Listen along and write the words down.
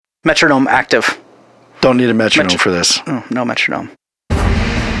Metronome active. Don't need a metronome for this. Oh, no metronome.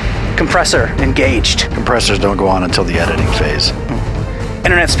 Compressor engaged. Compressors don't go on until the editing phase.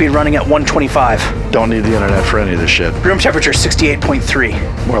 Internet speed running at 125. Don't need the internet for any of this shit. Room temperature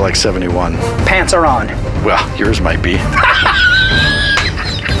 68.3. More like 71. Pants are on. Well, yours might be.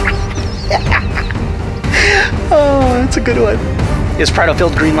 Oh, that's a good one. Is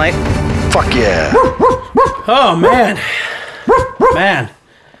Prattlefield green light? Fuck yeah. Oh, man. Man.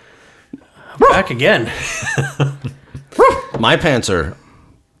 Back again. My pants are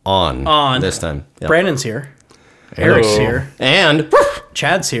on this time. Yep. Brandon's here. Eric's here. And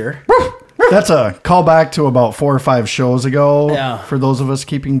Chad's here. That's a callback to about 4 or 5 shows ago. Yeah. For those of us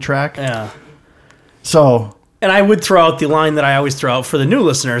keeping track. Yeah. So. And I would throw out the line that I always throw out for the new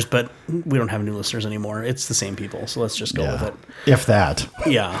listeners, but we don't have new listeners anymore. It's the same people, so let's just go with it. If that.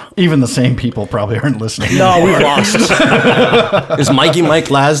 Yeah. Even the same people probably aren't listening. No, we've lost. Is Mike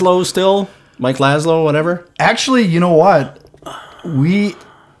Laszlo still? Mike Laszlo, whatever? Actually, you know what? We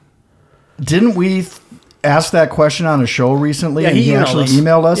asked that question on a show recently, and he actually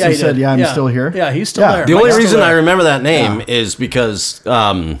emailed us and said, "Yeah, I'm still here." Yeah, he's still there. The only reason I remember that name is because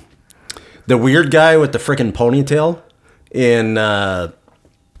the weird guy with the frickin' ponytail in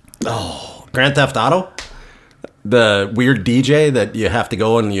Grand Theft Auto, the weird DJ that you have to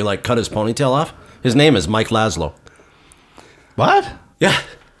go and you like cut his ponytail off. His name is Mike Laszlo. What? Yeah.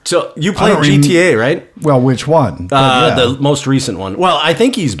 So you played GTA, right? Well, which one? The most recent one. Well, I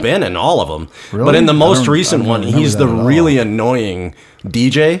think he's been in all of them. Really? But in the most recent one, he's the really annoying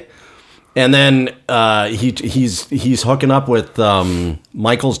DJ. And then he's hooking up with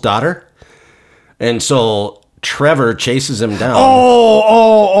Michael's daughter. And so Trevor chases him down.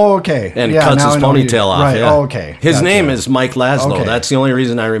 Oh, okay. And cuts his ponytail off. Right, yeah. okay. His Gotcha. name is Mike Laszlo. Okay. That's the only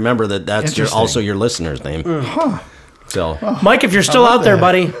reason I remember that that's also your listener's name. Huh. So, Mike, if you're still out there,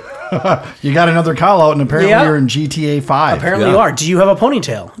 buddy. You got another call out, and apparently you're in GTA 5. Apparently you are. Do you have a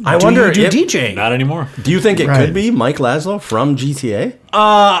ponytail? I wonder do you if- DJ? Not anymore. Do you think it could be Mike Laszlo from GTA?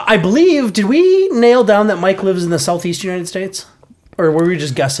 I believe, did we nail down that Mike lives in the southeast United States? Or were we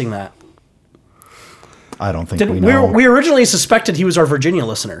just guessing that? I don't think we know. We originally suspected he was our Virginia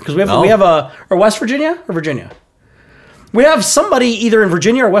listener because we have a West Virginia or Virginia. We have somebody either in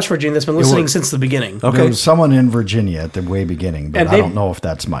Virginia or West Virginia that's been listening since the beginning. There was someone in Virginia at the way beginning, but I don't know if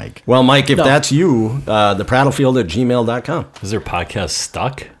that's Mike. Well, Mike, if that's you, the Prattlefield@gmail.com. Is their podcast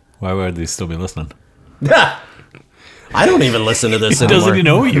stuck? Why would they still be listening? I don't even listen to this anymore. Doesn't he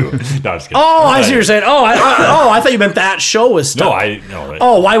know you? No, I'm just kidding. Oh, I see what you're saying. I thought you meant that show was stuck. No, right.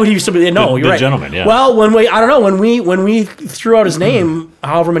 Oh, why would he still be? No, you're the right. gentleman, yeah. Well, when we threw out his name,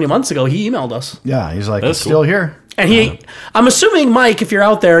 however many months ago, he emailed us. Yeah, he's like, That's it's still cool. here. And I'm assuming, Mike, if you're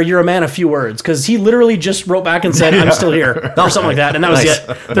out there, you're a man of few words, because he literally just wrote back and said, "I'm still here," or something like that, and that was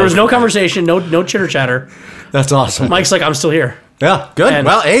it. There was no conversation, no chitter chatter. That's awesome. Mike's like, "I'm still here." Yeah, good. And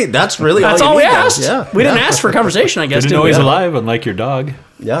well, hey, that's really that's all you we need, asked. guys. Yeah, we didn't ask for a conversation, I guess. Didn't know he's alive, unlike your dog.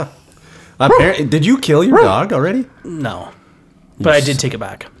 Yeah. Apparently, did you kill your dog already? No, but I did take it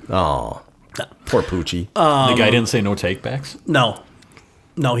back. Oh, poor Poochie. The guy didn't say no takebacks? No,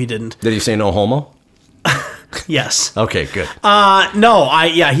 he didn't. Did he say no homo? Yes. Okay, good. No,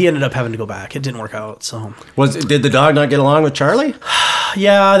 he ended up having to go back. It didn't work out. So Did the dog not get along with Charlie?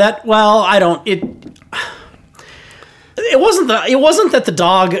 yeah, it wasn't that the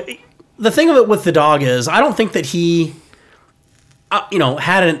dog. The thing of it with the dog is, I don't think that he, I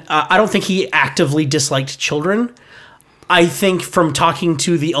don't think he actively disliked children. I think from talking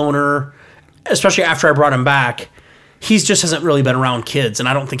to the owner, especially after I brought him back, he just hasn't really been around kids, and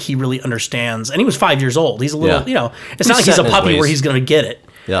I don't think he really understands. And he was 5 years old. He's a little, it's not like he's a puppy where he's going to get it.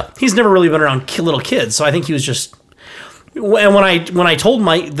 Yeah. He's never really been around little kids, so I think he was just. And when I told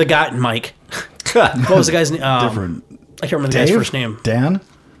Mike, what was the guy's name? Different. I can't remember the guy's first name. Dan?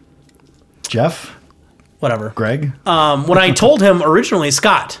 Jeff? Whatever. Greg? When I told him originally,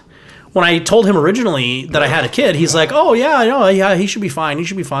 Scott, when I told him originally that I had a kid, he's like, "Oh yeah, he should be fine. He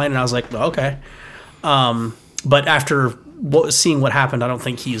should be fine." And I was like, "Okay." But after seeing what happened, I don't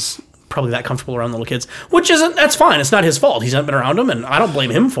think he's probably that comfortable around little kids, that's fine. It's not his fault. He's not been around them, and I don't blame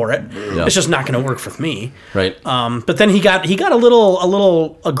him for it. Yeah. It's just not going to work for me. Right. But then he got a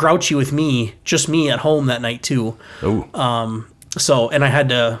little grouchy with me, just me at home that night too. Oh. So, and I had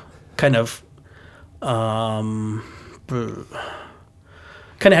to kind of had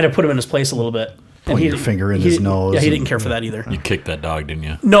to put him in his place a little bit. Point your finger in his nose. Yeah, he didn't care for that either. You kicked that dog, didn't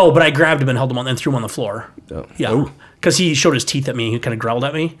you? No, but I grabbed him and held him on and threw him on the floor. Oh. Yeah. Because he showed his teeth at me. He kind of growled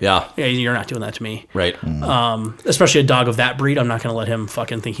at me. Yeah. Yeah, you're not doing that to me. Right. Especially a dog of that breed. I'm not going to let him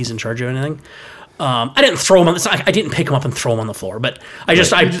fucking think he's in charge of anything. I didn't throw him on the. I didn't pick him up and throw him on the floor, but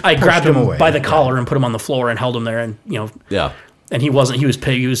I grabbed him away. by the collar and put him on the floor and held him there, and Yeah. And he was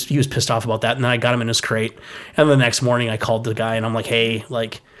pissed off about that, and then I got him in his crate, and the next morning I called the guy and I'm like, hey,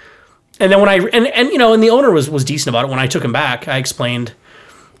 like, and then when and the owner was decent about it. When I took him back, I explained,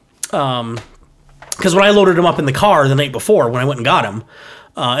 because when I loaded him up in the car the night before when I went and got him.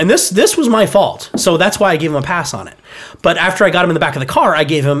 And this was my fault, so that's why I gave him a pass on it. But after I got him in the back of the car, I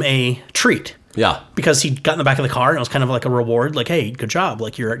gave him a treat. Yeah. Because he got in the back of the car, and it was kind of like a reward, like, hey, good job.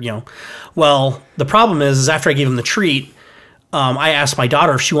 Like, Well, the problem is after I gave him the treat, I asked my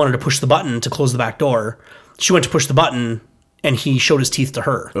daughter if she wanted to push the button to close the back door. She went to push the button, and he showed his teeth to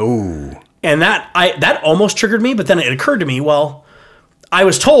her. Ooh. And that almost triggered me, but then it occurred to me, well, I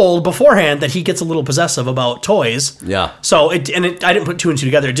was told beforehand that he gets a little possessive about toys. Yeah. So I didn't put two and two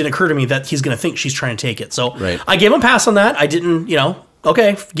together. It didn't occur to me that he's going to think she's trying to take it. So right. I gave him a pass on that. I didn't,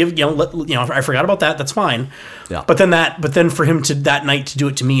 okay, I forgot about that. That's fine. Yeah. But then for him to that night to do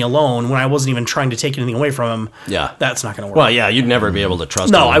it to me alone when I wasn't even trying to take anything away from him. Yeah. That's not going to work. Well, yeah, you'd never be able to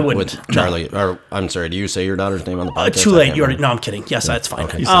trust No, him I wouldn't. with Charlie. No. Or I'm sorry, do you say your daughter's name on the podcast? Too late. No, I'm kidding. Yes, that's fine.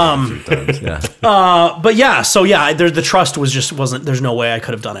 Okay. Yeah. But yeah, so yeah, the trust wasn't. There's no way I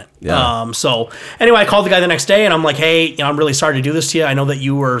could have done it. Yeah. So anyway, I called the guy the next day, and I'm like, hey, I'm really sorry to do this to you. I know that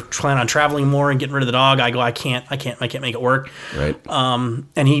you were planning on traveling more and getting rid of the dog. I go, I can't make it work. Right.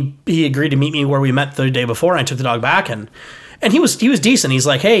 And he agreed to meet me where we met the day before. And I took the dog back, and he was decent. He's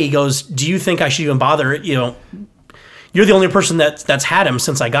like, hey, he goes, do you think I should even bother? You're the only person that's had him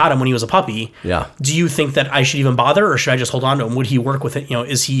since I got him when he was a puppy. Yeah. Do you think that I should even bother, or should I just hold on to him? Would he work with it?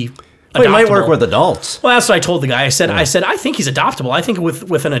 Is he? Well, he might work adoptable? with adults. Well, that's what I told the guy. I said, I think he's adoptable. I think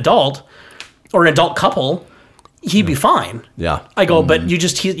with an adult or an adult couple, he'd be fine. Yeah. I go, but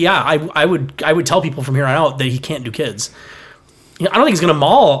I would tell people from here on out that he can't do kids. I don't think he's going to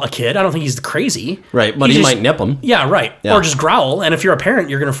maul a kid. I don't think he's crazy. Right, but he might nip him. Yeah, right. Yeah. Or just growl. And if you're a parent,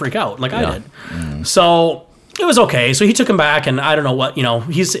 you're going to freak out like I Yeah. did. So it was okay. So he took him back, and I don't know what, I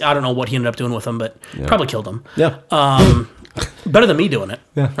don't know what he ended up doing with him, but probably killed him. Yeah. Better than me doing it.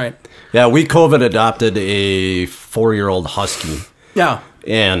 Yeah. Right. Yeah, we COVID adopted a 4-year-old husky. Yeah.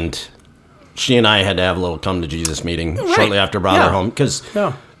 And she and I had to have a little come to Jesus meeting shortly after I brought her home. Because,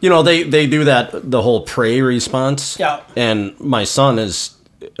 they do the whole pray response. Yeah. And my son was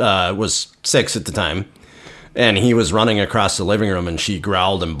 6 at the time. And he was running across the living room, and she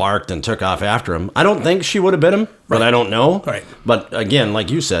growled and barked and took off after him. I don't think she would have bit him, but I don't know. Right. But again, like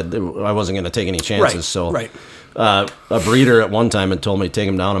you said, I wasn't going to take any chances. Right. So Right. A breeder at one time had told me to take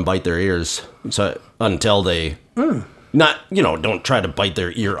them down and bite their ears until they don't try to bite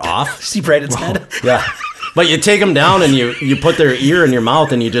their ear off. See Brandon's head? Yeah. But you take them down and you put their ear in your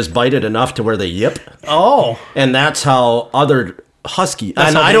mouth and you just bite it enough to where they yip. Oh. And that's how other husky.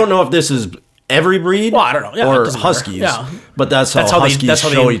 And I don't know if this is every breed. Well, I don't know. Yeah, it or doesn't matter. huskies. Yeah. But that's how huskies show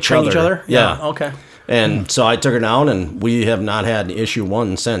they each train other. each other? Yeah. Okay. And so I took her down, and we have not had issue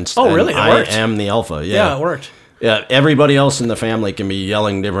one since. Oh, And really? It worked? I am the alpha. Yeah, it worked. Yeah, everybody else in the family can be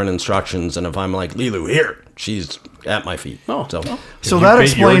yelling different instructions, and if I'm like, Lilu, here, she's at my feet. Oh. So that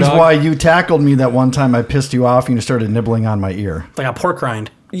explains why you tackled me that one time I pissed you off and you started nibbling on my ear. Like a pork rind.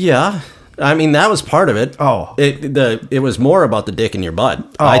 Yeah. I mean, that was part of it. Oh. It was more about the dick in your butt.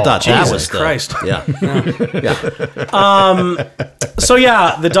 Oh, I thought that Jesus was Christ. Yeah. So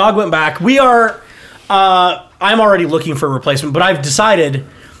yeah, the dog went back. We are, I'm already looking for a replacement, but I've decided,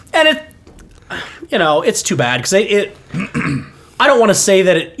 and it's too bad because I don't want to say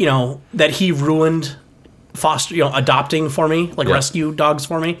that that he ruined adopting for me, like rescue dogs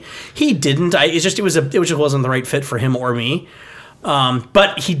for me. He didn't. It just wasn't the right fit for him or me.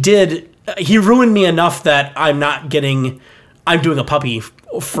 But he did. He ruined me enough that I'm doing a puppy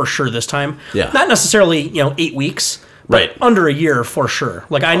for sure this time. Yeah. Not necessarily 8 weeks. But Right. under a year for sure.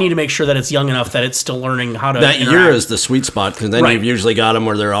 Like I need to make sure that it's young enough that it's still learning how to That interact. year is the sweet spot because then Right. you've usually got them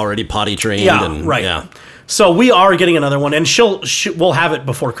where they're already potty trained. Yeah, and, right. Yeah. So we are getting another one, and we'll have it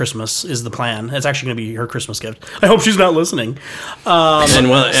before Christmas is the plan. It's actually going to be her Christmas gift. I hope she's not listening. And So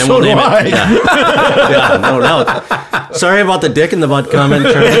we'll do name I. it. Yeah, no doubt. Sorry about the dick in the butt comment,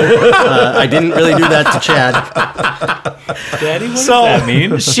 Trevor. I didn't really do that to Chad. Daddy, what So does that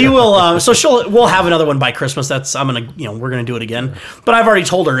mean? she will. We'll have another one by Christmas. We're gonna do it again. But I've already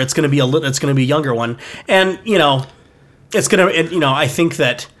told her it's gonna be a younger one, and it's gonna. I think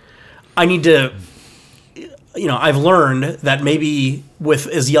that I need to. I've learned that maybe with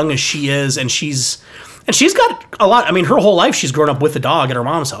as young as she is, and she's got a lot. I mean, her whole life she's grown up with a dog at her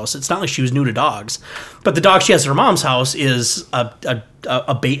mom's house. It's not like she was new to dogs, but the dog she has at her mom's house is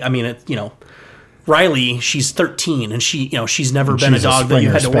a bait. I mean, Riley, she's 13, and she's never been a she's a dog that you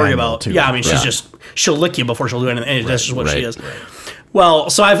had to Springer worry Spaniel, about. too. Yeah, I mean, she'll lick you before she'll do anything. That's just what she is. Right. Well,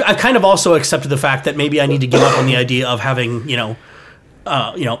 so I've kind of also accepted the fact that maybe I need to give up on the idea of having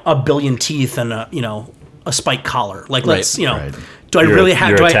a billion teeth and a spike collar. Like let's Right. do I really have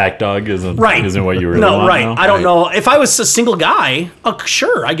your do attack dog isn't Right. isn't what you really no want right? now? I don't know if I was a single guy.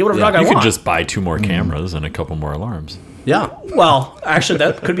 Sure, I get whatever dog I You want. could just buy 2 more cameras and a couple more alarms. Yeah. Well, actually,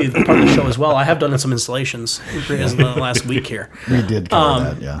 that could be part of the show as well. I have done some installations in the last week here We did cover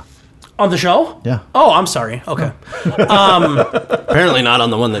that, yeah. on the show. Yeah. Oh, I'm sorry. Okay. Apparently not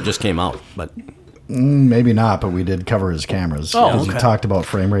on the one that just came out, but Maybe not, but we did cover his cameras. Oh, Because okay. we talked about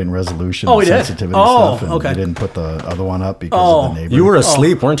frame rate and resolution Oh, and we did? sensitivity Oh, stuff, and okay. we didn't put the other one up because of the neighbor. you were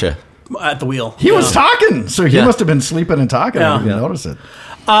asleep, weren't you? At the wheel. He was talking, so he Yeah. must have been sleeping and talking. Yeah. I didn't even notice it.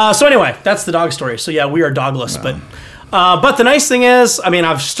 So anyway, that's the dog story. So yeah, we are dogless, but the nice thing is, I mean,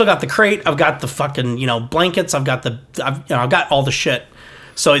 I've still got the crate. I've got the fucking blankets. I've got I've got all the shit.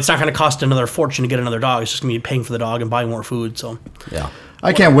 So it's not going to cost another fortune to get another dog. It's just going to be paying for the dog and buying more food. So Yeah.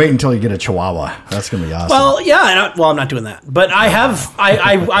 I can't wait until you get a Chihuahua. That's going to be awesome. well, yeah. I'm not doing that, but I have.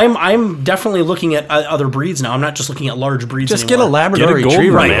 I'm definitely looking at other breeds now. I'm not just looking at large breeds. Just anymore. get a Labrador Get a golden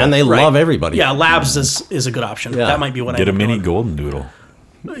Retriever, Retriever. man. They Right. love everybody. Yeah, Labs is a good option. Yeah. That might be what Get I a mini golden doodle.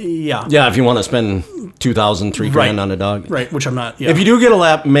 Yeah. Yeah, if you want to spend $2,000, $3,000 Right. on a dog. Right, which I'm not. Yeah. If you do get a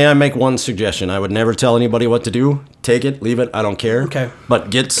lap, may I make one suggestion? I would never tell anybody what to do. Take it, leave it, I don't care. Okay.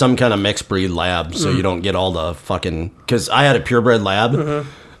 But get some kind of mixed breed lab so you don't get all the fucking... Because I had a purebred lab,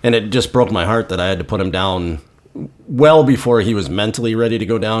 and it just broke my heart that I had to put him down well before he was mentally ready to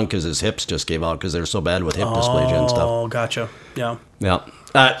go down because his hips just gave out because they're so bad with hip dysplasia and stuff. Oh, gotcha. Yeah. Yeah.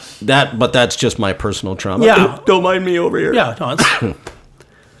 But that's just my personal trauma. Yeah. Don't mind me over here. Yeah. No, it's,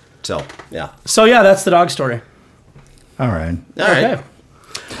 So, yeah. so yeah, that's the dog story. All right. All right. Okay.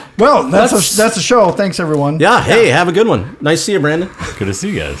 Well, that's a show. Thanks, everyone. Yeah, hey, have a good one. Nice to see you, Brandon. Good to see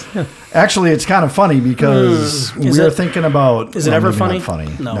you guys. Actually, it's kind of funny because Is we're it- thinking about. is it ever maybe not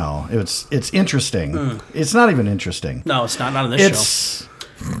funny? No. No, it's interesting. It's not even interesting. No, it's not on this show. It's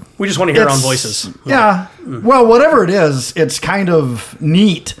We just want to hear our own it's- voices. Yeah. Well, whatever it is, it's kind of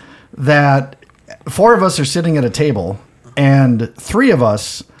neat that 4 of us are sitting at a table and 3 of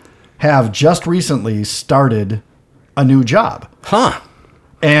us have just recently started a new job. Huh.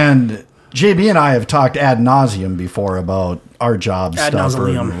 And JB and I have talked ad nauseum before about our job Ad stuff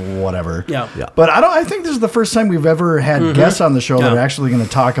nauseam. or whatever. Yeah. But I think this is the first time we've ever had guests on the show that Yeah. are actually going to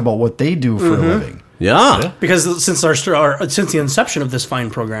talk about what they do for a living. Yeah. Because since since the inception of this fine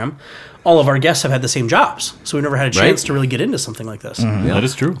program, all of our guests have had the same jobs, so we've never had a chance Right. to really get into something like this. That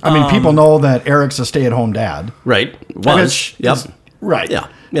is true. I mean, people know that Eric's a stay-at-home dad. Right. Was. Which Yep. is- right. Yeah.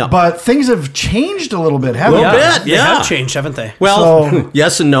 Yeah. But things have changed a little bit, haven't Little they? bit. They yeah. have changed, haven't they? Well, So-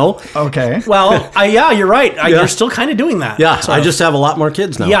 yes and no. Okay. Well, yeah, you're right. You're still kind of doing that. Yeah, So, I just have a lot more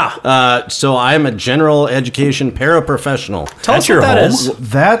kids now. Yeah. So I am a general education paraprofessional tell us your what that home? is.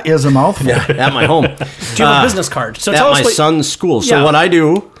 That is a mouthful. at my home. Do you have a business card? So At tell us my what, son's school. So Yeah. what I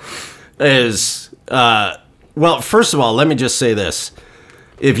do is, well, first of all, let me just say this.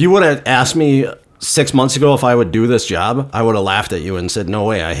 If you would have asked me 6 months ago if I would do this job, I would have laughed at you and said, no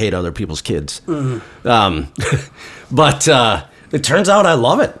way, I hate other people's kids. But it turns out I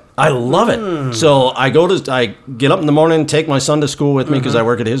love it. I love it. So I get up in the morning, take my son to school with me because I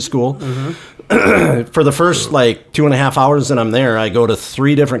work at his school. For the first 2.5 hours that I'm there, I go to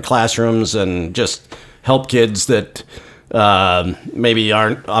 3 different classrooms and just help kids that maybe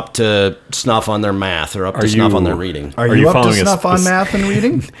aren't up to snuff on their math or up to snuff on their reading. Are Are you you up to following a snuff on math and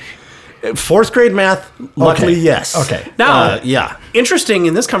reading? 4th grade math, luckily, yes. Okay. Now, Yeah. interesting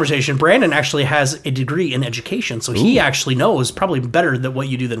in this conversation, Brandon actually has a degree in education, so he actually knows probably better than what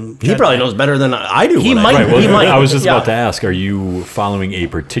you do than He probably knows better than I do. He what I might. do. Right, well, He might. I was just Yeah. about to ask, are you following a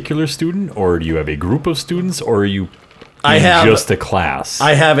particular student, or do you have a group of students, or are you I in have- just a class?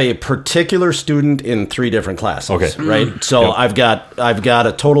 I have a particular student in 3 different classes. Okay. Right. So Yep. I've got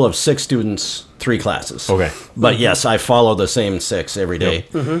a total of 6 students, 3 classes. Okay. But yes, I follow the same 6 every day.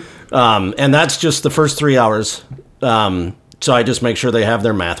 And that's just the first 3 hours. So I just make sure they have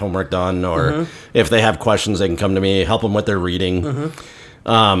their math homework done, or if they have questions, they can come to me, help them with their reading.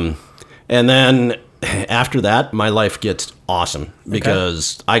 And then after that, my life gets awesome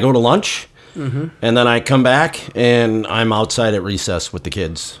because I go to lunch. And then I come back and I'm outside at recess with the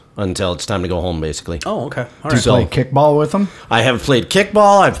kids until it's time to go home, basically. Oh, okay. All right. So- Play kickball with them? I have played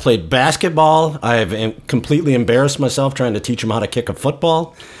kickball. I've played basketball. I've completely embarrassed myself trying to teach them how to kick a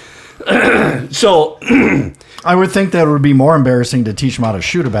football. So I would think that it would be more embarrassing to teach them how to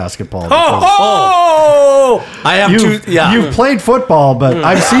shoot a basketball. I have You've played football, but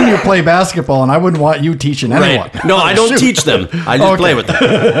I've seen you play basketball, and I wouldn't want you teaching anyone. Right. No, I don't teach them. I just play with them.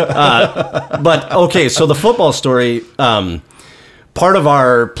 But okay, so the football story, part of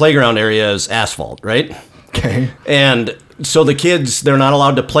our playground area is asphalt, right? Okay. And so the kids, they're not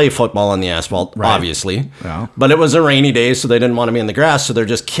allowed to play football on the asphalt, obviously. Yeah. But it was a rainy day, so they didn't want to be in the grass, so they're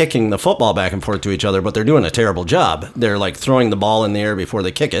just kicking the football back and forth to each other, but they're doing a terrible job. They're like throwing the ball in the air before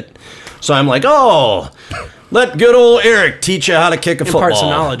they kick it. So I'm like, let good old Eric teach you how to kick a football. Imparts some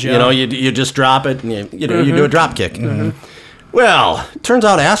knowledge, yeah. You know, you just drop it and you do a drop kick. Well, turns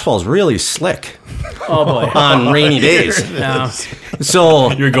out asphalt's really slick Oh boy. on rainy days. Yeah.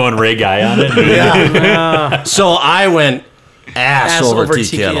 So You're going Ray Guy on it. So I went ass over tea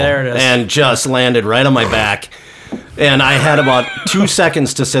tiki, kettle there it is. and just landed right on my back. And I had about 2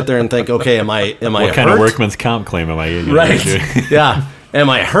 seconds to sit there and think, okay, am I What kind hurt? of workman's comp claim am I getting? Right. Yeah. Am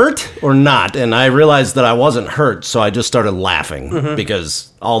I hurt or not? And I realized that I wasn't hurt, so I just started laughing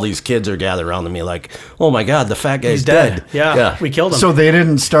because all these kids are gathered around me like, oh my God, the fat guy's He's dead. Yeah. We killed him. So they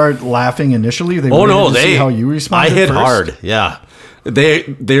didn't start laughing initially? They Oh waited no, to see how you responded I hit first? hard. Yeah.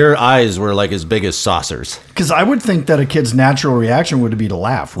 Their eyes were like as big as saucers. Because I would think that a kid's natural reaction would be to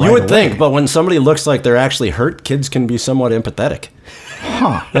laugh right You would away. think, but when somebody looks like they're actually hurt, kids can be somewhat empathetic.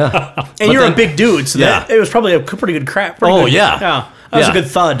 and you're a big dude, so Yeah. it was probably a pretty good crap. Pretty Oh, good, yeah. Yeah. That was Yeah. a good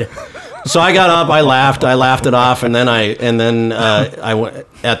thud. So I got up, I laughed it off, and then I went,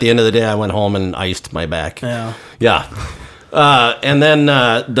 at the end of the day I went home and iced my back. Yeah. Yeah. And then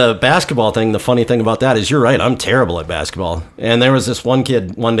the basketball thing, the funny thing about that is you're right, I'm terrible at basketball. And there was this one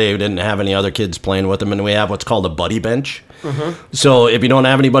kid one day who didn't have any other kids playing with him, and we have what's called a buddy bench. So if you don't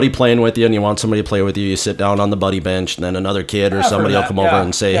have anybody playing with you and you want somebody to play with you, you sit down on the buddy bench, and then another kid or somebody will come over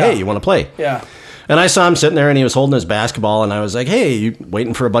and say, hey, you want to play? Yeah. And I saw him sitting there, and he was holding his basketball, and I was like, hey, you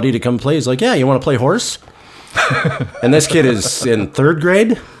waiting for a buddy to come play? He's like, yeah, you want to play horse? And this kid is in 3rd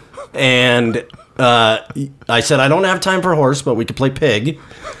grade, and I said, I don't have time for horse, but we could play pig.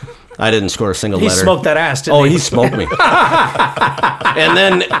 I didn't score a single He letter. smoked that ass, didn't Oh, he? he smoked me. And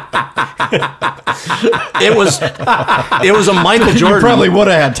then it was a Michael Jordan. Probably would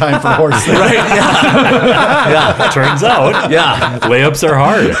have had time for horse there. Right? Yeah. Turns out, Yeah. layups are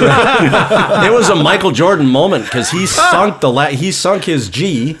hard. It was a Michael Jordan moment because he sunk his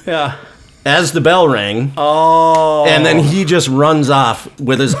G. Yeah. As the bell rang, Oh. and then he just runs off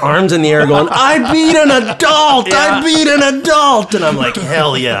with his arms in the air going, I beat an adult! Yeah. I beat an adult! And I'm like,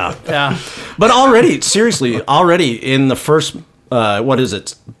 hell yeah. Yeah. But seriously, in the first,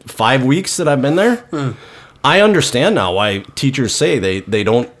 5 weeks that I've been there, I understand now why teachers say they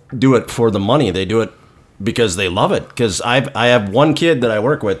don't do it for the money. They do it because they love it. Because I have one kid that I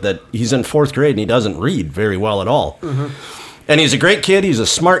work with that he's in 4th grade and he doesn't read very well at all. And he's a great kid. He's a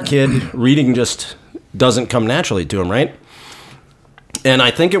smart kid. Reading just doesn't come naturally to him, right? And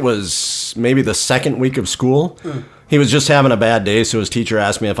I think it was maybe the 2nd week of school. He was just having a bad day, so his teacher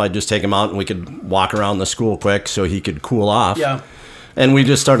asked me if I'd just take him out and we could walk around the school quick so he could cool off. Yeah. And we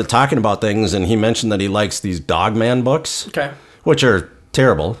just started talking about things, and he mentioned that he likes these Dogman books. Okay. Which are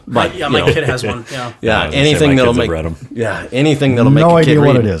terrible. But, Yeah, you my know. kid has one. Yeah. Yeah, I was gonna say, anything my that'll kids have make read 'em. Yeah, anything that'll make No a kid idea read.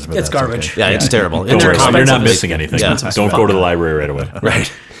 what it is, but It's that's garbage. okay. Yeah, it's terrible. Don't And they're worry, you're not expensive. missing anything. Yeah. Don't go to the library right away. Right.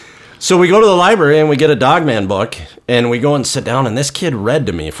 So we go to the library and we get a Dogman book and we go and sit down, and this kid read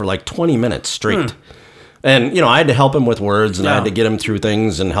to me for like 20 minutes straight. And, I had to help him with words, and I had to get him through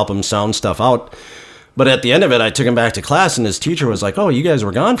things and help him sound stuff out. But at the end of it, I took him back to class, and his teacher was like, oh, you guys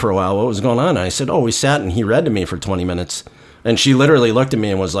were gone for a while. What was going on? And I said, oh, we sat and he read to me for 20 minutes. And she literally looked at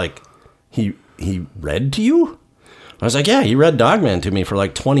me and was like, he read to you? I was like, yeah, he read Dogman to me for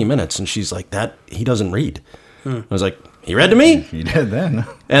like 20 minutes. And she's like, he doesn't read. I was like, he read to me? You did then.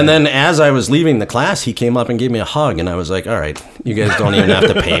 And then as I was leaving the class, he came up and gave me a hug, and I was like, all right, you guys don't even have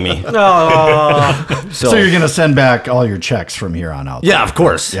to pay me. So you're going to send back all your checks from here on out. Yeah, of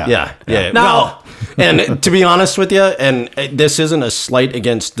course. Yeah. Well, and to be honest with you, and this isn't a slight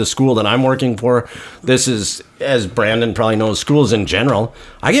against the school that I'm working for. This is, as Brandon probably knows, schools in general,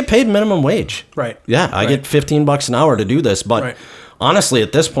 I get paid minimum wage. Right. Yeah, I get $15 an hour to do this. But honestly,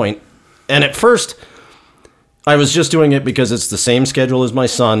 at this point, and at first, I was just doing it because it's the same schedule as my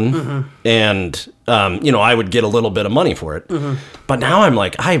son, and I would get a little bit of money for it. But now I'm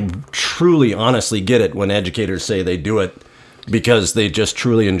like, I truly, honestly get it when educators say they do it because they just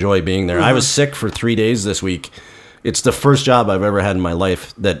truly enjoy being there. I was sick for 3 days this week. It's the first job I've ever had in my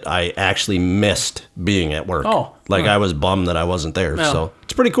life that I actually missed being at work. Oh, I was bummed that I wasn't there. So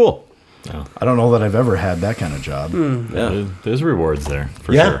it's pretty cool. I don't know that I've ever had that kind of job. There's rewards there,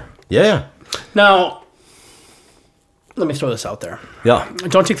 for Yeah. sure. Yeah. Now, let me throw this out there. Yeah.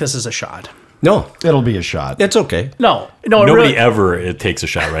 Don't take this as a shot. No, It'll be a shot. it's okay. No, Nobody really, ever it takes a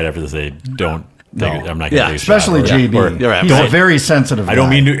shot right after they say, don't take it. I'm not going to Yeah, take a shot. Especially JB. Or- He's a very sensitive I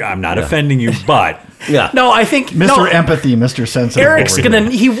don't guy. mean to, I'm not offending you, but Yeah. No, I think Mr. no, Empathy, Mr. Sensitive. Eric's over gonna.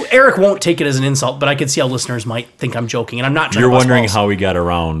 here. Eric won't take it as an insult, but I could see how listeners might think I'm joking, and I'm not. Trying you're to bust wondering balls. how we got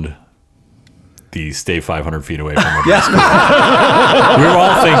around the stay 500 feet away from a Yeah. we were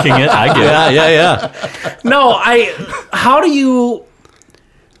all thinking it. I get it. Yeah. No, how do you?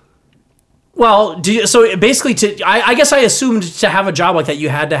 Well, so basically, I guess I assumed to have a job like that, you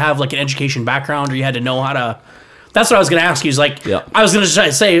had to have like an education background, or you had to know how to. That's what I was going to ask you. Is like, Yeah. I was going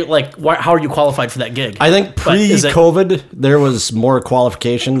to say, like, how are you qualified for that gig? I think But is it- pre-COVID there was more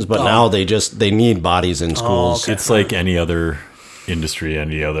qualifications, but now they need bodies in schools. okay. It's like any other industry,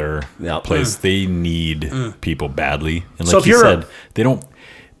 any other Yeah. place. They need people badly. And So like if you you're said, they don't,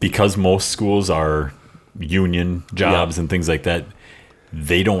 because most schools are union jobs and things like that,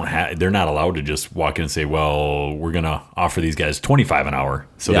 they're not allowed to just walk in and say, well, we're going to offer these guys 25 an hour.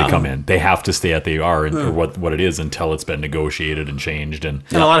 So Yeah. they come in. They have to stay at they are or what it is until it's been negotiated and changed. And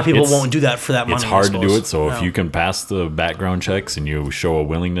And a lot of people it's- won't do that for that money. It's I hard to do suppose. it. So Yeah. if you can pass the background checks and you show a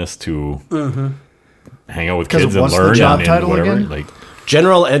willingness to hang out with 'Cause kids and what's the learn job and title whatever, again? like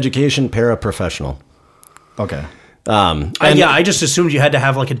General education paraprofessional. Okay. And yeah, I just assumed you had to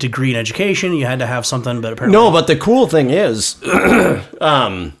have like a degree in education. You had to have something, but apparently no, but the cool thing is,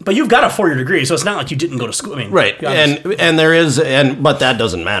 But you've got a 4-year degree, so it's not like you didn't go to school. I mean, right, yeah, and there is, but that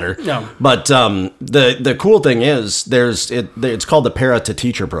doesn't matter. No. But the cool thing is, it's called the para to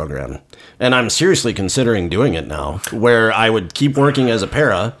teacher program, and I'm seriously considering doing it now, where I would keep working as a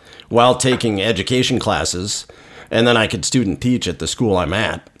para while taking education classes, and then I could student teach at the school I'm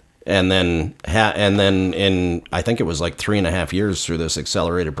at. And then in I think it was like 3.5 years through this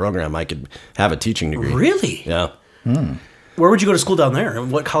accelerated program, I could have a teaching degree. really? Yeah. Where would you go to school down there?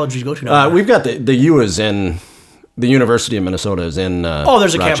 What college did you go to down there? We've got the U is in the University of Minnesota is in.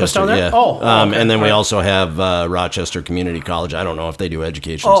 There's a campus Rochester, down there? Yeah. Oh, okay. And then we Right. also have Rochester Community College. I don't know if they do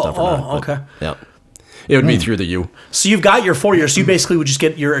education stuff or not. but, okay. Yeah. It would be through the U. So you've got your 4 years. So you basically would just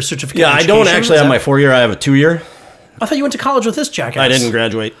get your certificate. Yeah, in I don't education? actually Is have my that- 4-year. I have a 2-year. I thought you went to college with this jackass. I didn't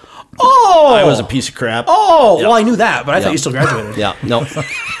graduate. Oh, I was a piece of crap. Oh, Yeah. well, I knew that, but I Yeah. thought you still graduated. Yeah. No.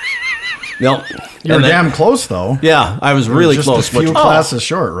 No. You're And then- damn close, though. Yeah, I was really Just close. a few which- classes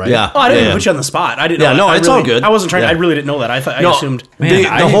short, right? Yeah. Oh, I didn't yeah. put you on the spot. I didn't. Yeah, know. no, I it's really- all good. I wasn't trying. Yeah. I really didn't know that. I No, assumed. man,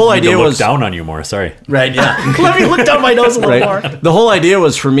 the whole need to idea look was down on you more. Sorry. right. Yeah. Let me look down my nose a little more. Right. The whole idea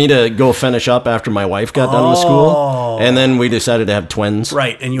was for me to go finish up after my wife got done with school, and then we decided to have twins.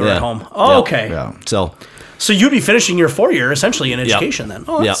 Right, and you were Yeah. at home. Oh, Yeah. okay. Yeah. So So you'd be finishing your 4-year essentially in education then.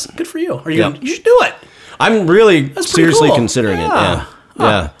 Oh, that's Yep. good for you. Are you? Yep. Gonna, you should do it. I'm really pretty seriously cool. considering it. Yeah.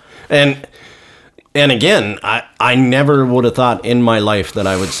 Yeah. Yeah. And again, I never would have thought in my life that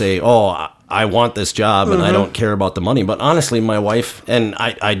I would say, oh, I want this job and I don't care about the money. But honestly, my wife, and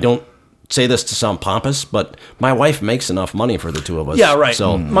I don't say this to sound pompous, but my wife makes enough money for the two of us. Yeah, right.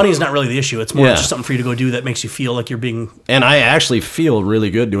 So, Money is not really the issue. It's more Yeah. just something for you to go do that makes you feel like you're being. and I actually feel really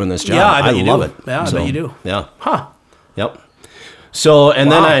good doing this job. Yeah, I bet you love do. it. Yeah, I bet you do. Yeah. Huh. Yep. So, and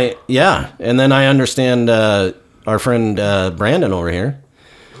Wow. then I understand our friend Brandon over here.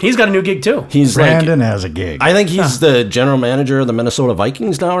 He's got a new gig too. He's Brandon like, has a gig. I think he's the general manager of the Minnesota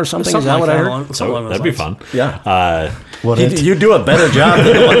Vikings now or something. Is that what I heard? Something along those That'd be lines. fun. Yeah. Would it? You do a better job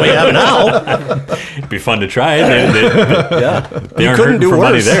than what we have now. It'd be fun to try. Yeah. They aren't couldn't hurting do for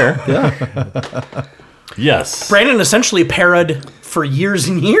money worse. there. Yeah. Yes. Brandon essentially para'd for years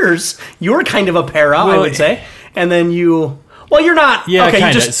and years. You were kind of a para, I Well, would say, and then you. Well, you're not. Yeah, okay,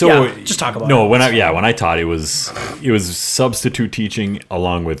 kind you of. just, So yeah, just talk about no, it. when I taught, it was substitute teaching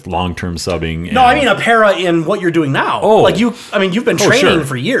along with long term subbing. No, I mean a para in what you're doing now. Oh. Like you. I mean, you've been Oh, training sure.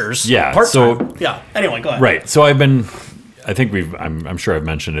 for years. Yeah, Part so- time. Yeah. Anyway, go ahead. right. So I think I'm sure I've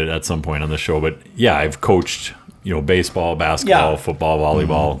mentioned it at some point on the show, but yeah, I've coached baseball, basketball, Yeah. football,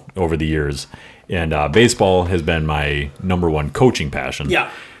 volleyball over the years, and baseball has been my number one coaching passion. Yeah.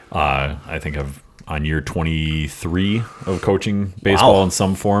 I think I've on year 23 of coaching baseball Wow. in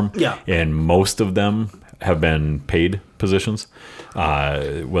some form. Yeah. And most of them have been paid positions,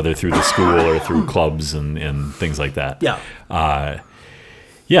 whether through the school or through clubs and things like that. Yeah.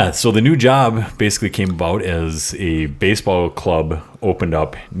 Yeah, so the new job basically came about as a baseball club opened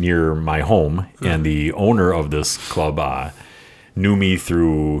up near my home, and the owner of this club knew me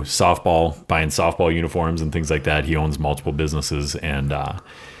through softball, buying softball uniforms and things like that. He owns multiple businesses, and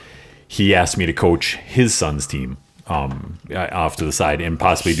he asked me to coach his son's team off to the side and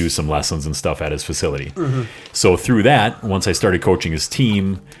possibly do some lessons and stuff at his facility. So through that, once I started coaching his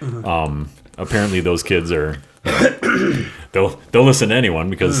team, apparently those kids are they'll listen to anyone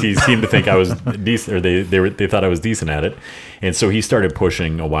because he seemed to think I was decent, or they thought I was decent at it, and so he started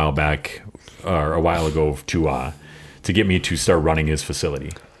pushing a while ago to get me to start running his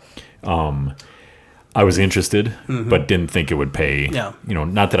facility. I was interested, but didn't think it would pay. Yeah.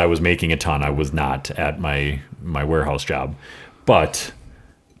 Not that I was making a ton. I was not at my warehouse job, but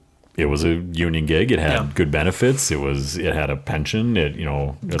it was a union gig. It had good benefits. It had a pension.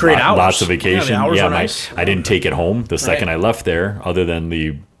 Great hours. Lots of vacation. Yeah, the hours were nice. I didn't take it home the second I left there, other than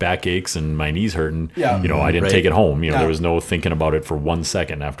the back aches and my knees hurting. Yeah. I didn't take it home. There was no thinking about it for 1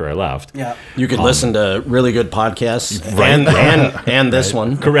 second after I left. Yeah. You could listen to really good podcasts and this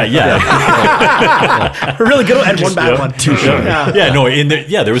one. Correct. Yeah. A really good one and one bad one.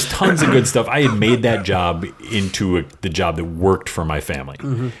 There was tons of good stuff. I had made that job into the job that worked for my family.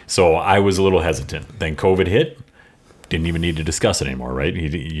 So I was a little hesitant. Then COVID hit. Didn't even need to discuss it anymore, right?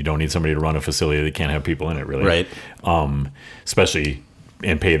 You don't need somebody to run a facility that can't have people in it, really. Right. Especially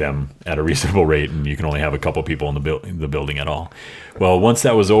and pay them at a reasonable rate, and you can only have a couple people in the building at all. Well, once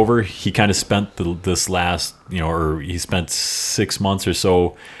that was over, he kind of spent he spent 6 months or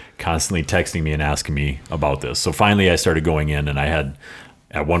so constantly texting me and asking me about this. So finally I started going in, and I had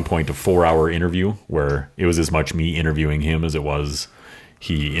at one point a 4-hour interview where it was as much me interviewing him as it was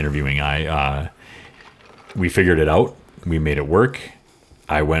he interviewing I. We figured it out. We made it work.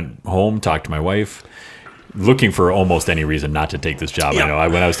 I went home, talked to my wife, looking for almost any reason not to take this job. Yeah. I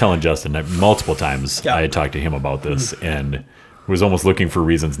know when I was telling Justin multiple times, Yeah. I had talked to him about this and was almost looking for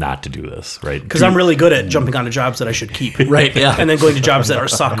reasons not to do this, right? Because I'm really good at jumping onto jobs that I should keep. Right, yeah. And then going to jobs that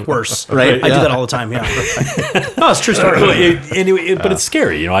suck worse. Right, I do yeah. that all the time, yeah. No, it's a true story. But it's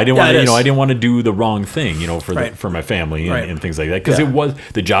scary, I didn't want to, I didn't want to do the wrong thing, for my family and things like that. Because it was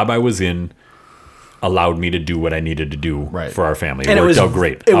the job I was in allowed me to do what I needed to do for our family. It worked out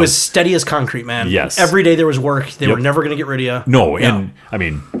great. It was steady as concrete, man. Yes. Every day there was work. They were never going to get rid of you. No, and I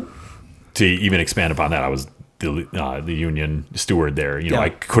mean, to even expand upon that, I was the union steward there. I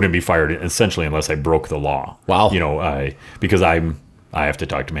couldn't be fired essentially unless I broke the law. Wow. Because I have to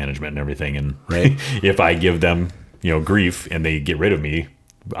talk to management and everything, and if I give them grief and they get rid of me,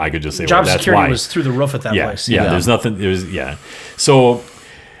 I could just say, job well, that's security why. was through the roof at that place. Yeah, there's nothing. So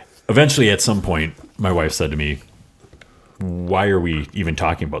eventually, at some point, my wife said to me, "Why are we even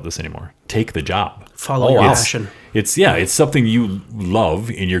talking about this anymore? Take the job. Follow your passion." It's something you love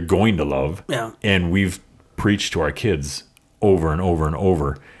and you're going to love. Yeah. And we've preached to our kids over and over and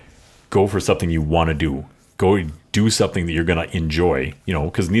over, go for something you want to do. Go do something that you're going to enjoy,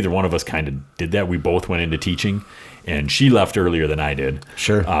 because neither one of us kind of did that. We both went into teaching, and she left earlier than I did.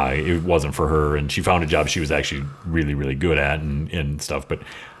 Sure. It wasn't for her, and she found a job she was actually really, really good at and stuff. But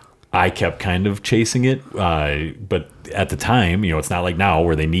I kept kind of chasing it. But at the time, it's not like now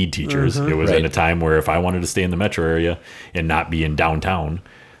where they need teachers. It was in a time where if I wanted to stay in the metro area and not be in downtown,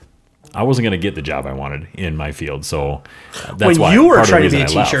 I wasn't going to get the job I wanted in my field. So that's why you were part of the trying to be a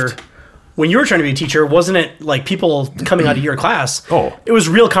reason I teacher. left. When you were trying to be a teacher, wasn't it like people coming out of your class? Oh. It was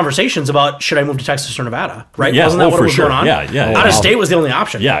real conversations about should I move to Texas or Nevada, right? Yeah, Wasn't that what for was sure. going on? Yeah. Out of state was the only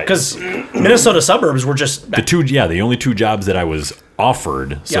option. Yeah. Because Minnesota suburbs were just The only two jobs that I was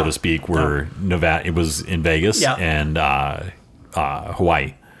offered, so Yeah. to speak, were Nevada. It was in Vegas and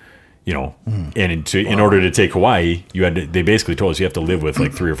Hawaii. And in order to take Hawaii, they basically told us you have to live with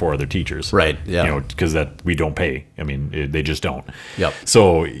like 3 or 4 other teachers, Right, yeah. Because that we don't pay. I mean, they just don't. Yep.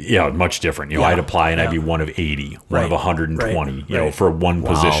 So much different. I'd apply and I'd be one of 80, one of 120. For one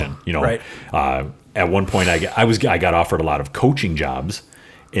position. Right. At one point, I got offered a lot of coaching jobs,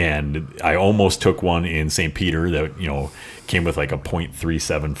 and I almost took one in St. Peter that came with like a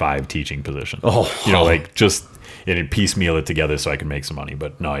 .375 teaching position. And it piecemeal it together so I could make some money.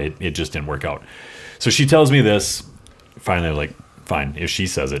 But no, it just didn't work out. So she tells me this. Finally, I'm like, fine, if she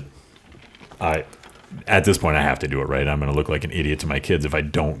says it, at this point I have to do it, right? I'm going to look like an idiot to my kids if I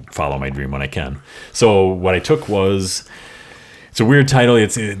don't follow my dream when I can. So what I took was, it's a weird title.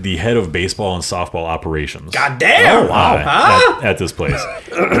 It's the head of baseball and softball operations. God damn! At this place.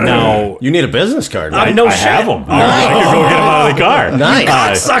 Now, You need a business card, right? know I shit. have them. I could go get them out of the car.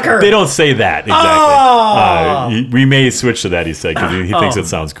 Nice. Sucker. They don't say that exactly. We may switch to that, he said, because he thinks it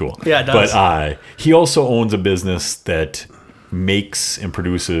sounds cool. Yeah, it does. But he also owns a business that makes and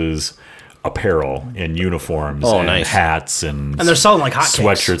produces apparel and uniforms and nice. hats and And they're selling like hotcakes.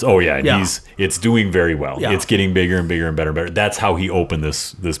 sweatshirts. Oh yeah, and Yeah. it's doing very well. Yeah. It's getting bigger and bigger and better and better. That's how he opened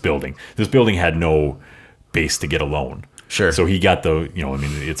this building. This building had no base to get a loan. Sure. So he got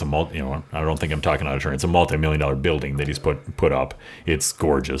it's a I don't think I'm talking out of turn. It's a multi-million-dollar building that he's put up. It's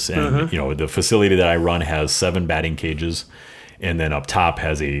gorgeous. And, the facility that I run has 7 batting cages. And then up top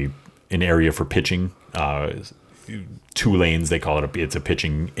has an area for pitching, 2 lanes. They call it it's a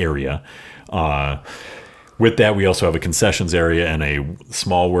pitching area. With that, we also have a concessions area and a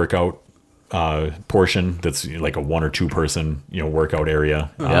small workout portion that's like a 1 or 2 person, workout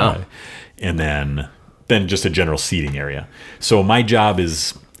area. And then just a general seating area. So my job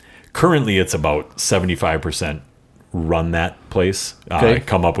is currently it's about 75% run that place,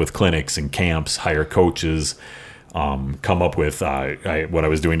 come up with clinics and camps, hire coaches, come up with what I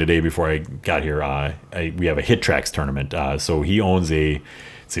was doing today before I got here. We have a hit tracks tournament. So he owns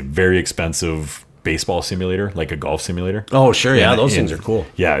it's a very expensive baseball simulator, like a golf simulator. Oh, sure. Yeah, those things are cool.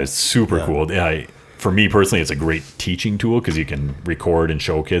 Yeah, it's super cool. For me personally, it's a great teaching tool because you can record and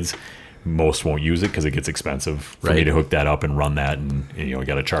show kids. Most won't use it because it gets expensive for me to hook that up and run that, and you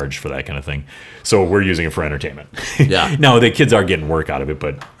got to charge for that kind of thing. So we're using it for entertainment. Yeah. Now the kids are getting work out of it,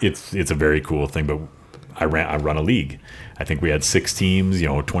 but it's a very cool thing. But I run a league. I think we had 6 teams,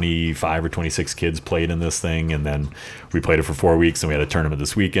 25 or 26 kids played in this thing, and then we played it for 4 weeks, and we had a tournament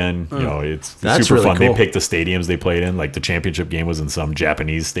this weekend. That's super really fun. cool. They picked the stadiums they played in. Like the championship game was in some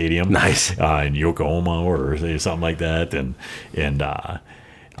Japanese stadium, nice, in Yokohama or something like that, and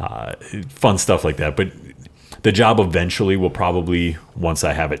fun stuff like that. But the job eventually will probably, once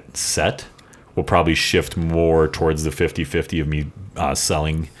I have it set, will probably shift more towards the 50-50 of me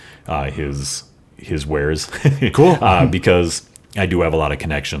selling his wares. Cool. Because I do have a lot of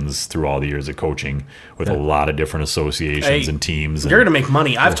connections through all the years of coaching with a lot of different associations and teams. You're going to make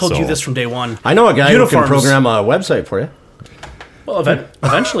money. I've told you this from day one. I know a guy who can program a website for you. Well,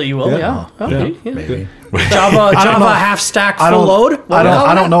 eventually you will, yeah. Okay, Maybe. Java half stack full load?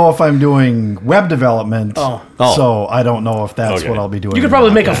 I don't know if I'm doing web development, so I don't know if that's what I'll be doing. You could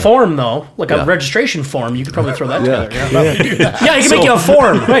probably make a form, though, like a registration form. You could probably throw that together. Yeah, you can make you a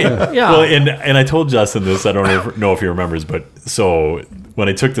form. Right, yeah. Well, and I told Justin this, I don't know if he remembers, but so when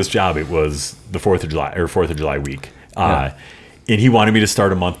I took this job, it was the 4th of July week. And he wanted me to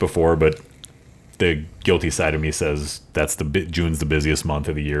start a month before, but the guilty side of me says June's the busiest month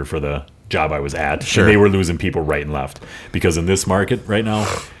of the year for the job I was at. Sure. And they were losing people right and left because in this market right now,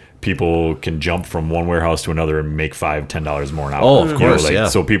 people can jump from one warehouse to another and make $5-10 more an hour. Oh, of course,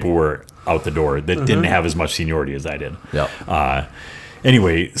 So people were out the door that didn't have as much seniority as I did. Yeah.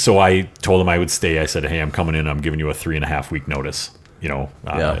 Anyway, so I told him I would stay. I said, hey, I'm coming in. I'm giving you a 3.5 week notice.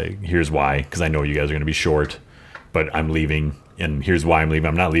 Here's why, because I know you guys are going to be short, but I'm leaving. And here's why I'm leaving.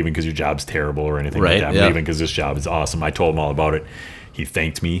 I'm not leaving because your job's terrible or anything like that. I'm leaving because this job is awesome. I told him all about it. He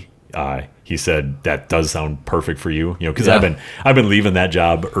thanked me. He said that does sound perfect for you, because I've been leaving that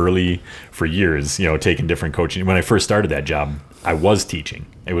job early for years, taking different coaching. When I first started that job, I was teaching.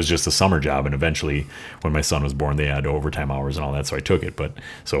 It was just a summer job, and eventually, when my son was born, they had overtime hours and all that, so I took it. But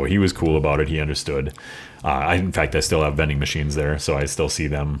so he was cool about it. He understood. In fact, I still have vending machines there, so I still see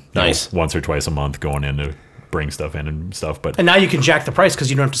them once or twice a month going in to bring stuff in and stuff. And now you can jack the price because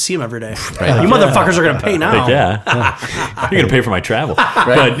you don't have to see them every day. Right. You motherfuckers are going to pay now. You're going to pay for my travel.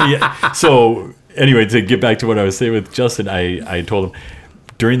 But so anyway, to get back to what I was saying with Justin, I told him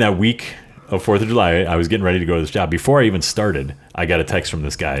during that week of 4th of July, I was getting ready to go to this job. Before I even started, I got a text from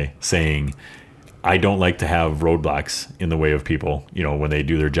this guy saying, I don't like to have roadblocks in the way of people, when they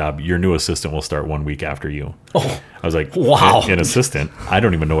do their job. Your new assistant will start 1 week after you. Oh, I was like, wow, an assistant? I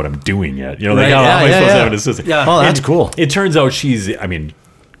don't even know what I'm doing yet. How am I supposed to have an assistant? Yeah. Oh, that's cool. It turns out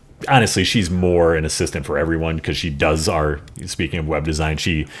honestly, she's more an assistant for everyone because she does speaking of web design,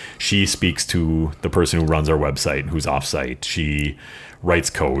 she speaks to the person who runs our website, who's offsite. She writes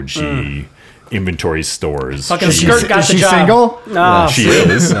code. She inventory stores. Fucking skirt got the she job. Single? No. She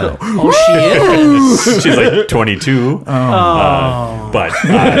is. Oh, she is. She's like 22. But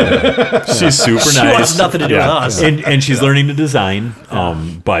she's super nice. She wants nothing to do with us. And she's learning to design.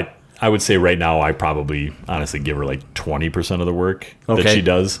 But I would say right now I probably honestly give her like 20% of the work that she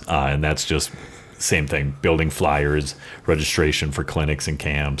does. And that's just same thing, building flyers, registration for clinics and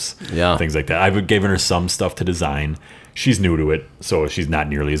camps, things like that. I've given her some stuff to design. She's new to it, so she's not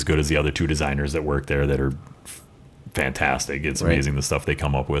nearly as good as the other 2 designers that work there that are fantastic. It's amazing the stuff they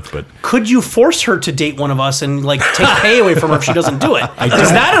come up with. But could you force her to date one of us and take pay away from her if she doesn't do it?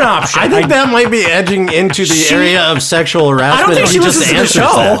 Is that an option? I think that might be edging into the area of sexual harassment. I don't think she listens to the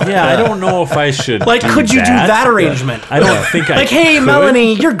show. Yeah, I don't know if I should. Could you do that arrangement? I don't think I. Hey, could.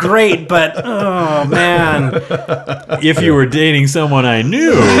 Melanie, you're great, but oh man, if you were dating someone I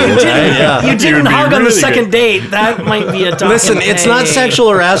knew, you didn't hug on the second date. That might be a. Listen, it's not sexual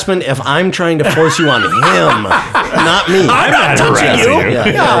harassment if I'm trying to force you on him. not me. I'm not harassing you.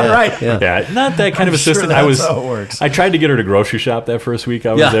 Right. Yeah, not that kind of sure assistant. that's how it works. I tried to get her to grocery shop that first week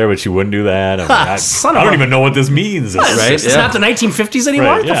I was Yeah. there, but she wouldn't do that. I'm like, Son I of don't a- even know what this means. Right? It's not the 1950s anymore.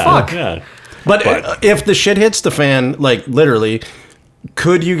 Right, What the yeah, fuck? Yeah. But if the shit hits the fan, like literally,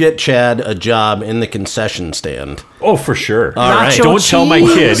 could you get Chad a job in the concession stand? Oh, for sure. All right. Nacho Don't tell my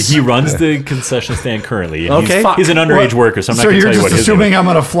kid. cheese. He runs the concession stand currently. And Okay. He's an underage worker, so I'm not So going to you're tell you just what his name assuming is. I'm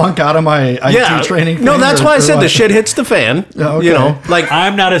going to flunk out of my IT training? No, thing, that's or- why I or said what? the shit hits the fan. Okay. You know, like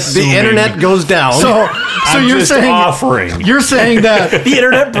I'm not the assuming. internet goes down. So I'm you're just saying offering. you're saying that The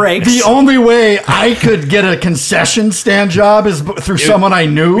internet breaks. the only way I could get a concession stand job is through someone I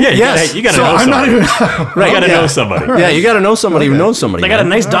knew. Yeah, Yes. you got to So know I'm not somebody. even. You got to yeah. know somebody. yeah, you got to know somebody who knows somebody. They got a man.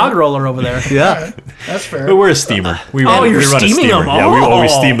 nice dog roller over there. Yeah. That's fair. But we're a steamer. We Oh, run, you're we run a steaming steamer. them. Yeah, we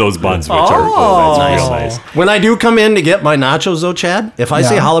always Oh. steam those buns, which are that's real nice. When I do come in to get my nachos, though, Chad, if I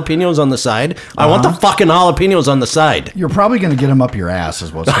say Yeah. jalapenos on the side, I want the fucking jalapenos on the side. You're probably going to get them up your ass,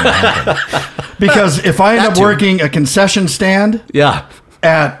 is what's going to happen. Because if I end That up too. working a concession stand Yeah.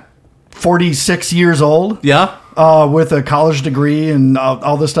 at 46 years old, Yeah. with a college degree and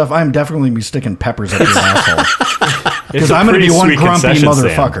all this stuff, I'm definitely going to be sticking peppers up your asshole. Because I'm going to be one grumpy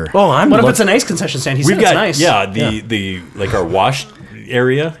motherfucker. Oh, I'm What if look- it's a nice concession stand? He We've said got it's nice. the like our wash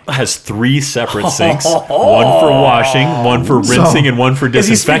area has 3 separate sinks, one for washing, one for rinsing, and one for Is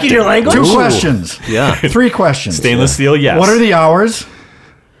he disinfecting. speaking your language? Two Ooh. questions. Yeah. 3 questions. Stainless steel, yes. What are the hours?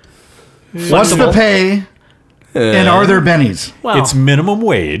 What's the pay? And are there bennies? Wow. It's minimum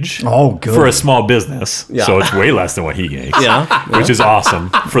wage. Oh, good. For a small business, Yeah. so it's way less than what he makes. Yeah. Which is awesome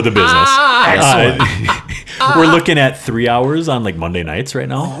for the business. We're looking at 3 hours on like Monday nights right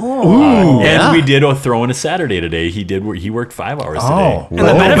now. And yeah. we did throw in a Saturday today. He worked 5 hours Oh. today. And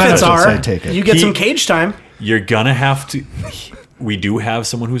the benefits are I take it. you get He- some cage time. You're gonna have to. We do have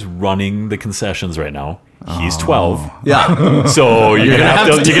someone who's running the concessions right now. He's 12, Yeah. so you're gonna have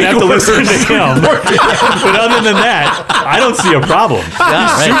to listen to him. But other than that, I don't see a problem.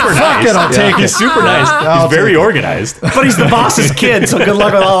 He's super Fuck nice. it, I'll take He's it. super nice. I'll He's very take it. organized. But he's the boss's kid, so good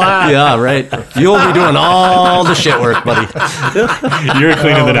luck with all that. Yeah, right. You'll be doing all the shit work, buddy. You're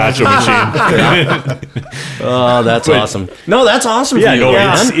cleaning the nacho machine. Oh, that's awesome. No, that's awesome Yeah, for you, no,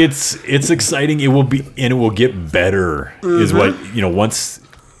 man. it's exciting. It will be, and it will get better. Is what once.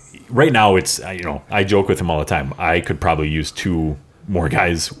 Right now, it's I joke with him all the time. I could probably use 2 more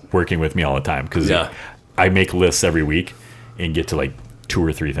guys working with me all the time because Yeah. I make lists every week and get to like 2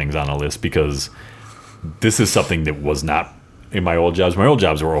 or 3 things on a list because this is something that was not in my old jobs. My old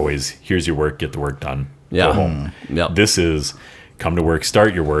jobs were always here's your work, get the work done, Yeah. go home. Yep. This is come to work,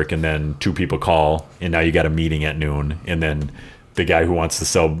 start your work, and then 2 people call, and now you got a meeting at noon, and then the guy who wants to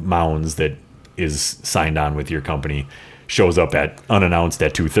sell mounds that is signed on with your company shows up at unannounced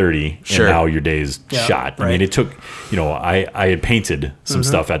at 2:30, Sure. and now your day's Yeah, shot. I right. mean, it took, I had painted some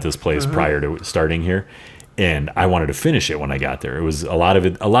stuff at this place prior to starting here, and I wanted to finish it when I got there. It was a lot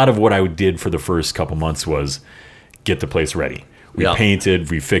of what I did for the first couple months was get the place ready. We Yeah.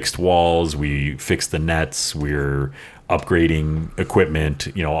 painted, we fixed walls, we fixed the nets, we're upgrading equipment,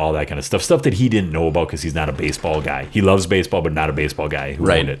 all that kind of stuff that he didn't know about because he's not a baseball guy. He loves baseball, but not a baseball guy who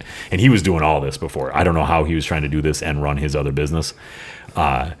Right. owned it. And he was doing all this before. I don't know how he was trying to do this and run his other business,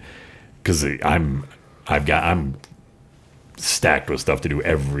 because I'm stacked with stuff to do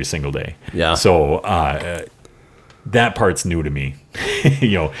every single day. Yeah. So that part's new to me,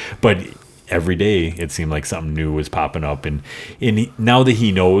 but every day it seemed like something new was popping up, and now that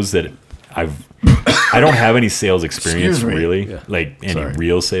he knows that I don't have any sales experience Excuse me. really, like any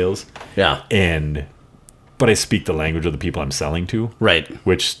real sales, Yeah. but I speak the language of the people I'm selling to, Right.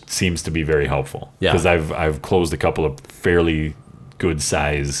 which seems to be very helpful. Yeah. Because I've closed a couple of fairly good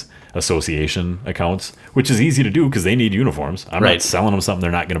size association accounts, which is easy to do because they need uniforms. I'm Right. not selling them something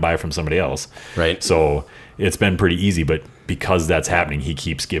they're not going to buy from somebody else. Right. So it's been pretty easy, but because that's happening, he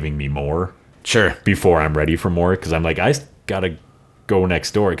keeps giving me more Sure. before I'm ready for more. Because I'm like, I gotta go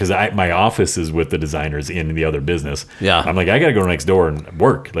next door because my office is with the designers in the other business. Yeah. I'm like, I gotta go next door and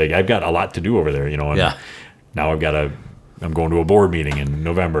work. Like I've got a lot to do over there, and Yeah. now I'm going to a board meeting in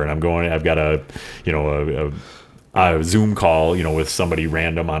November, and I've got a Zoom call, with somebody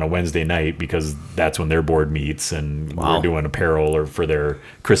random on a Wednesday night because that's when their board meets, and Wow. we're doing apparel or for their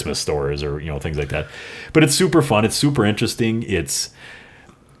Christmas stores or things like that. But it's super fun. It's super interesting.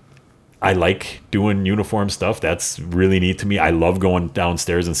 I like doing uniform stuff. That's really neat to me. I love going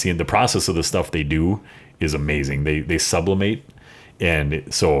downstairs and seeing the process of the stuff they do is amazing. They sublimate, and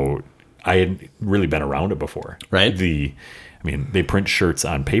so I had really been around it before. Right. They print shirts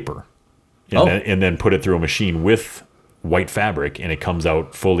on paper, and, Oh. then put it through a machine with white fabric, and it comes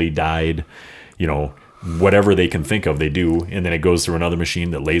out fully dyed, whatever they can think of, they do, and then it goes through another machine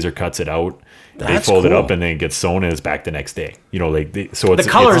that laser cuts it out. They That's fold it cool. up, and then it gets sewn, and it's back the next day. So it's The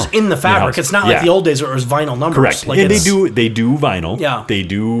color's it's in the fabric. It's not like yeah. the old days where it was vinyl numbers. Correct. Like And they it's- do vinyl. Yeah. They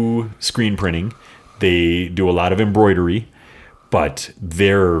do screen printing. They do a lot of embroidery, but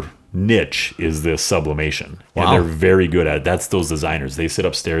their niche is this sublimation. Wow. And they're very good at it. That's those designers. They sit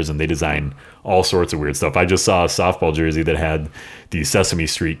upstairs and they design all sorts of weird stuff. I just saw a softball jersey that had the Sesame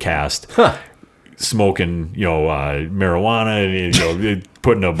Street cast smoking, marijuana, and,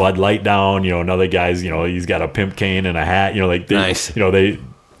 putting a Bud Light down, another guy's, he's got a pimp cane and a hat, Nice. they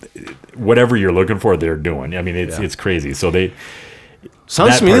whatever you're looking for, they're doing. I mean, it's crazy. So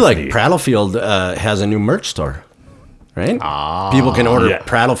Sounds that to me part's like neat. Prattlefield has a new merch store, right? People can order Yeah.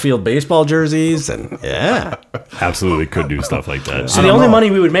 Prattlefield baseball jerseys, and absolutely could do stuff like that. So the only money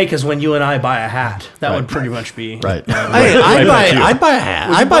we would make is when you and I buy a hat. That would pretty much be Right. I'd buy a hat.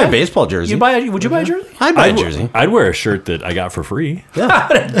 I'd buy a baseball jersey. Would you buy a jersey? I'd buy a jersey. I'd wear a shirt that I got for free.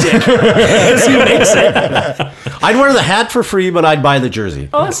 Because he makes it. I'd wear the hat for free, but I'd buy the jersey.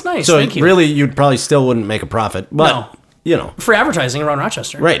 Oh, that's nice. So Thank you. really, you'd probably still wouldn't make a profit, but Free advertising around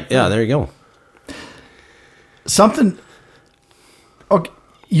Rochester. right? Yeah, there you go. Something. Okay,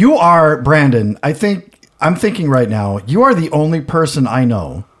 you are Brandon. I'm thinking right now. You are the only person I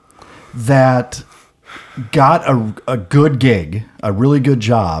know that got a good gig, a really good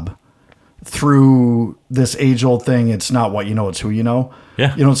job through this age-old thing. It's not what you know; it's who you know.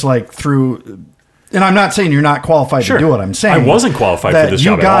 Yeah. It's like through. And I'm not saying you're not qualified Sure. to do it. I'm saying I wasn't qualified that for this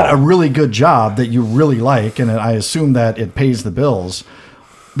you job at got all. a really good job that you really like, and I assume that it pays the bills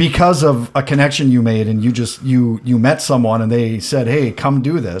because of a connection you made, and you met someone and they said, "Hey, come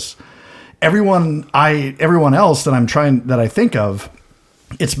do this." Everyone else that I think of,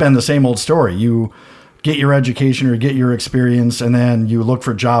 it's been the same old story. You get your education or get your experience, and then you look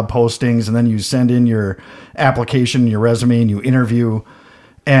for job postings, and then you send in your application, your resume, and you interview.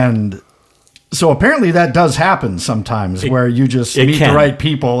 And so apparently that does happen sometimes where you just it meet can. the right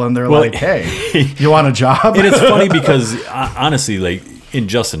people and they're Well, like, "Hey, you want a job?" And it's funny because honestly, like, and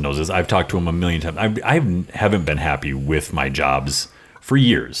Justin knows this, I've talked to him a million times. I haven't been happy with my jobs for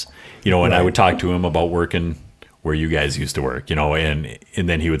years, and I would talk to him about working where you guys used to work, and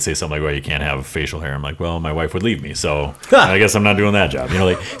then he would say something like, "Well, you can't have facial hair." I'm like, "Well, my wife would leave me, so I guess I'm not doing that job."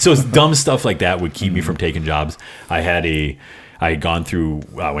 So it's dumb stuff like that would keep me from taking jobs. I had gone through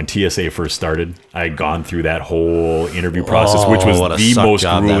when TSA first started. I had gone through that whole interview process, which was what a the suck most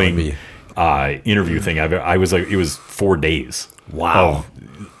job that would grueling be. interview thing I've ever. I was like, it was 4 days. Wow.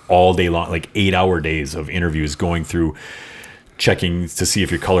 All day long, like 8-hour days of interviews, going through checking to see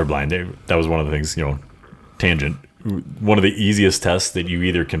if you're colorblind. That was one of the things, tangent. One of the easiest tests that you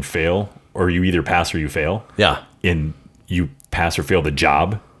either can fail, or you either pass or you fail. Yeah. And you pass or fail the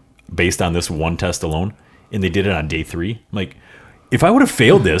job based on this one test alone. And they did it on day 3. I'm like, if I would have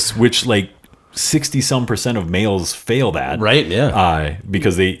failed this, which like 60% of males fail that. Right, yeah.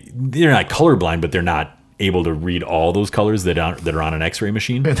 Because they're not colorblind, but they're not able to read all those colors that are on an X-ray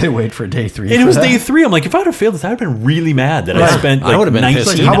machine. They wait for day 3. And it for was that. day 3. I'm like, if I would have failed this, I'd have been really mad that I spent I like would've been 19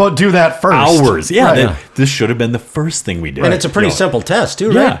 pissed. Like, how about do that first? hours. Yeah, Right. this should have been the first thing we did. And it's a pretty You know. simple test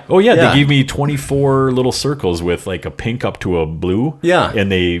too, Yeah. right? Oh, yeah. They gave me 24 little circles with like a pink up to a blue. Yeah.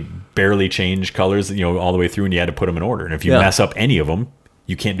 And they barely changed colors, all the way through, and you had to put them in order. And if you mess up any of them,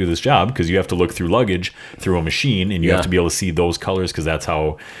 you can't do this job because you have to look through luggage through a machine, and you have to be able to see those colors because that's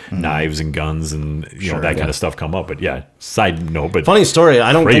how knives and guns and that kind of stuff come up. But yeah, side note. But Funny story.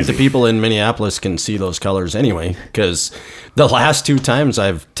 I don't think Crazy. the people in Minneapolis can see those colors anyway, because the last 2 times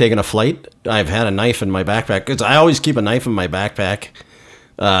I've taken a flight, I've had a knife in my backpack. 'Cause I always keep a knife in my backpack,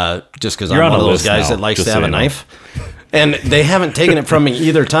 just because I'm You're on one of a those list guys now, that likes just to so have a you know. knife. And they haven't taken it from me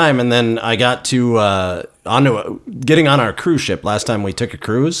either time. And then I got to getting on our cruise ship last time we took a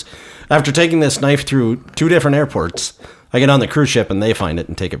cruise. After taking this knife through 2 different airports, I get on the cruise ship and they find it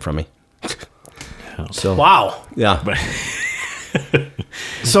and take it from me. So Wow. yeah,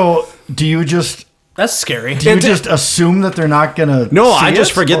 So do you just That's scary. assume that they're not gonna? no, see I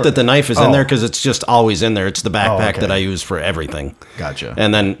just it, forget or- that the knife is in Oh. there because it's just always in there. It's the backpack okay. that I use for everything. Gotcha.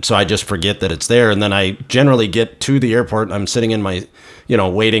 And then so I just forget that it's there, and then I generally get to the airport. And I'm sitting in my,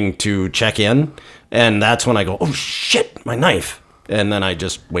 waiting to check in, and that's when I go, oh shit, my knife, and then I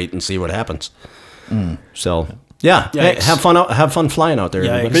just wait and see what happens. So yeah, hey, Yikes. have fun flying out there. Yikes.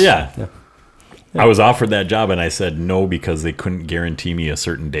 everybody. But yeah. I was offered that job and I said no because they couldn't guarantee me a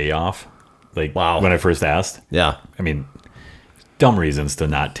certain day off. Like when I first asked. Yeah, I mean, dumb reasons to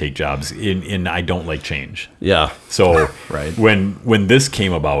not take jobs. And I don't like change. yeah, So Right. when this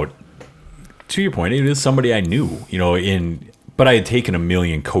came about, to your point, it is somebody I knew, but I had taken a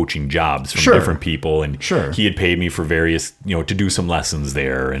million coaching jobs from Sure. different people, and Sure. he had paid me for various, to do some lessons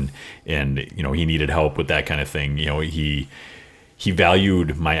there, and he needed help with that kind of thing. He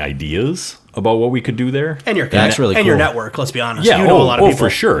valued my ideas about what we could do there. And your That's really and your cool. network. Let's be honest. Yeah, you know a lot of people for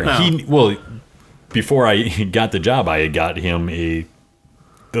sure. Yeah. Before I got the job, I had got him the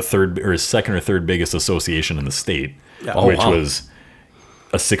third or second or third biggest association in the state, which was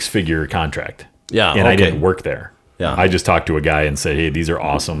a 6-figure contract. Yeah, and I okay. didn't work there. Yeah. I just talked to a guy and said, "Hey, these are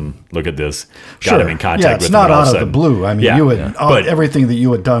awesome. Look at this." Got Sure. him in contact Yeah, with it's him. not and all out of the sudden- blue. I mean, Yeah, you had but everything that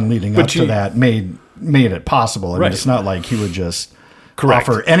you had done leading up to you- that made it possible. I mean, Right. it's not like he would just Correct.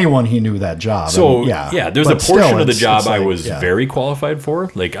 offer anyone he knew that job. So I mean, there's a But still, portion of the it's job I like, was yeah. very qualified for.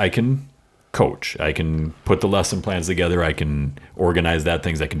 Like I can coach, I can put the lesson plans together, I can organize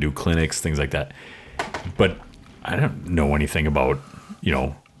things, I can do clinics, things like that. But I don't know anything about,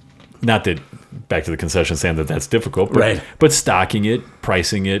 not that back to the concession stand that's difficult, but, Right. but stocking it,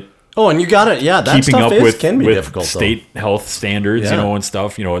 pricing it, Oh, and you got it. Yeah, that keeping stuff up can be with difficult. state health standards, Yeah. and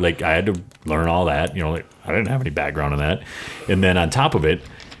stuff. Like I had to learn all that. Like I didn't have any background in that. And then on top of it,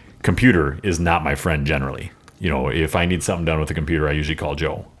 computer is not my friend generally. If I need something done with the computer, I usually call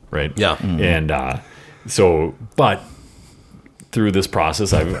Joe, right? Yeah. And but through this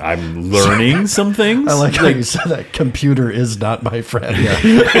process, I'm learning some things. I like how you said that computer is not my friend.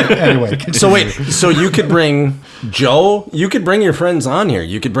 Anyway, So wait, so you could bring Joe, you could bring your friends on here.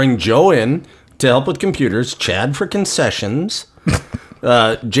 You could bring Joe in to help with computers, Chad for concessions.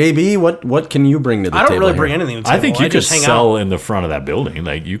 JB, what can you bring to the I table? don't really here? bring anything to the I table. think you could just hang sell out. in the front of that building.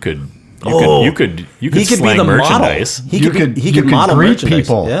 Like you could Oh, you He could could slang be the merchandise. model. He You could could- you could model greet merchandise.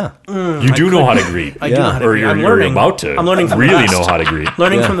 people. Yeah. You do know how to greet. I do know how to Or greet. you're, I'm you're learning. about to I'm learning from the really best. know how to greet.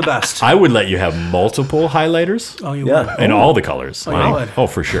 Learning from the best. I would let you have multiple highlighters Oh, you Yeah. would. in all the colors. you Like, would. oh,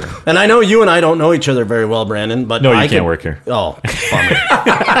 for sure. And I know you and I don't know each other very well, Brandon, but No, you I can't could- work here. Oh, bummer.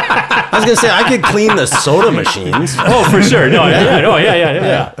 I was gonna say I could clean the soda machines. Oh, for sure. No,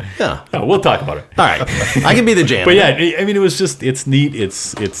 yeah. Yeah. No, we'll talk about it. All right. I could be the janitor. But yeah, I mean, it was just, it's neat.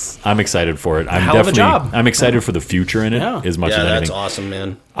 It's, I'm excited for it. I'm hell of a job. I'm excited for the future in it Yeah. as much Yeah, as that's anything. awesome,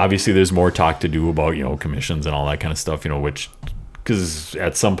 man. Obviously, there's more talk to do about, commissions and all that kind of stuff, because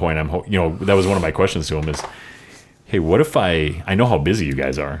at some point that was one of my questions to him is, hey, what if I know how busy you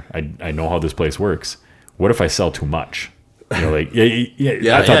guys are. I know how this place works. What if I sell too much? I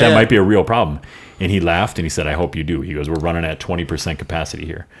thought that might be a real problem. And he laughed and he said, I hope you do. He goes, we're running at 20% capacity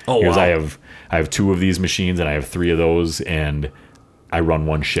here. Oh, he goes, wow. I have 2 of these machines and I have 3 of those, and I run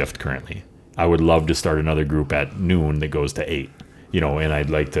 1 shift currently. I would love to start another group at noon that goes to 8, and I'd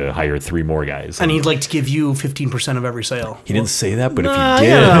like to hire 3 more guys. And he'd like to give you 15% of every sale. He didn't say that, but Nah, if he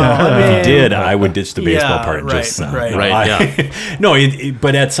you did, know, I would ditch the baseball Yeah, part. And right, just right. Right, No,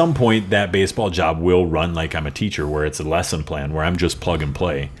 but at some point, that baseball job will run like I'm a teacher, where it's a lesson plan, where I'm just plug and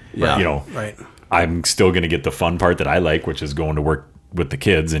play. Yeah. Right. I'm still going to get the fun part that I like, which is going to work with the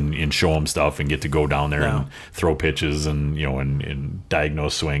kids and show them stuff and get to go down there and throw pitches and and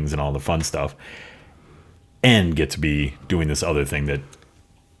diagnose swings and all the fun stuff, and get to be doing this other thing that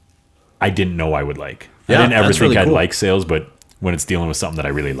I didn't know I would like. Yeah, I didn't ever that's think really I'd cool. like sales, but when it's dealing with something that I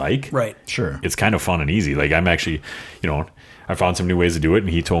really like, Right. sure. it's kind of fun and easy. Like I'm actually, I found some new ways to do it, and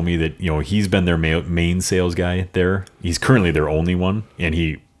he told me that he's been their main sales guy there. He's currently their only one, and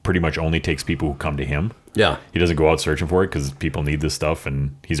he pretty much only takes people who come to him. Yeah. He doesn't go out searching for it because people need this stuff,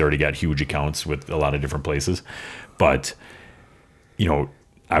 and he's already got huge accounts with a lot of different places. But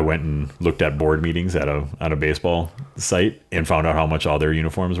I went and looked at board meetings on a baseball site and found out how much all their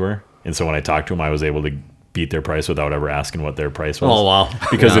uniforms were. And so when I talked to him, I was able to beat their price without ever asking what their price was. Oh, wow.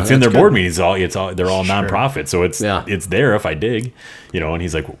 Because Yeah, it's in their that's board good. meetings. They're all nonprofit, so it's there if I dig, And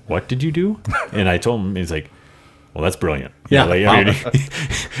he's like, "What did you do?" And I told him, he's like, "Well, that's brilliant. Yeah. I mean,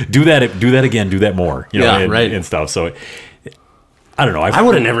 do that again, do that more. Right. and stuff." So I don't know. I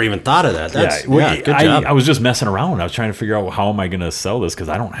would have never even thought of that. That's good job. I was just messing around. I was trying to figure out how am I going to sell this, because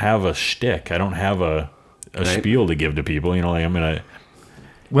I don't have a shtick. I don't have a spiel to give to people. Like I'm gonna.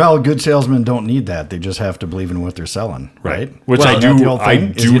 Well, good salesmen don't need that. They just have to believe in what they're selling, right? Which Well, I isn't that do. the old I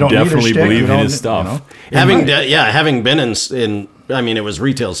thing? Is do you don't need a definitely shtick, believe you in don't- his stuff. Having been in I mean, it was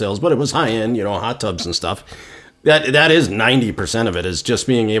retail sales, but it was high end, hot tubs and stuff. That is 90% of it, is just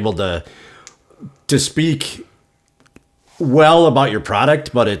being able to speak well about your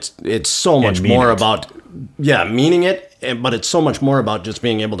product, but it's so much mean more it. about meaning it, but it's so much more about just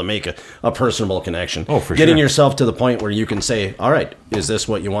being able to make a personable connection. Oh, for Getting sure. yourself to the point where you can say, all right, is this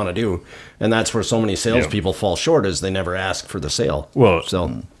what you want to do? And that's where so many salespeople fall short, is they never ask for the sale. Well,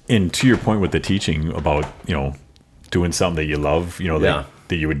 so and to your point with the teaching about doing something that you love, that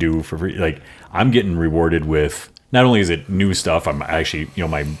you would do for free. Like I'm getting rewarded with not only is it new stuff, I'm actually,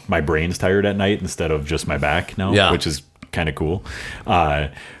 my brain's tired at night instead of just my back now, which is kind of cool.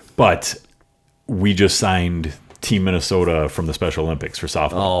 But we just signed Team Minnesota from the Special Olympics for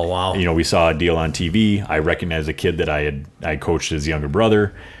softball. Oh, wow. We saw a deal on TV. I recognized a kid that I coached his younger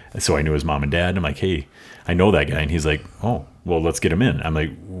brother. So I knew his mom and dad. I'm like, hey, I know that guy. And he's like, oh, well, let's get him in. I'm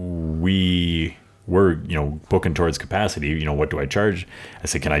like, we're booking towards capacity. What do I charge? I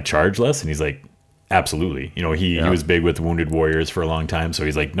said, can I charge less? And he's like, absolutely. He was big with Wounded Warriors for a long time. So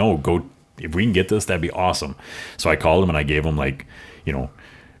he's like, no, go. If we can get this, that'd be awesome. So I called him and I gave him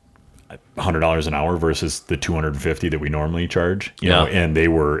 $100 an hour versus the $250 that we normally charge, and they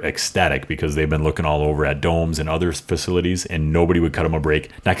were ecstatic because they've been looking all over at domes and other facilities and nobody would cut them a break,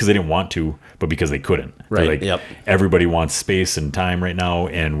 not because they didn't want to, but because they couldn't. Right. Everybody wants space and time right now,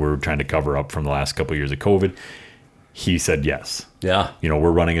 and we're trying to cover up from the last couple of years of COVID. He said yes. Yeah.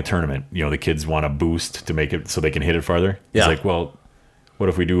 We're running a tournament. The kids want a boost to make it so they can hit it farther. Yeah. He's like, well, what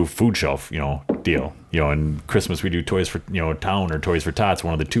if we do a food shelf, deal? And Christmas we do Toys for, Town or Toys for Tots,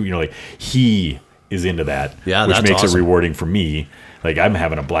 one of the two. He is into that, which that's makes awesome. it rewarding for me. Like I'm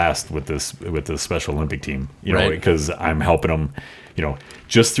having a blast with this Special Olympic team, because I'm helping them,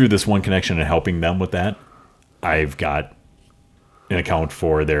 just through this one connection and helping them with that. I've got an account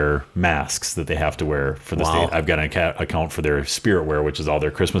for their masks that they have to wear for the state. I've got an account for their spirit wear, which is all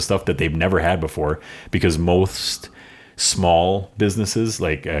their Christmas stuff that they've never had before, because most small businesses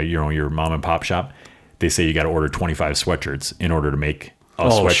like your mom and pop shop, they say you got to order 25 sweatshirts in order to make a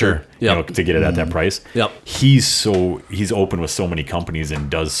sweatshirt, sure. To get it at that price. He's open with so many companies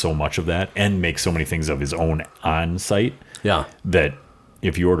and does so much of that and makes so many things of his own on site that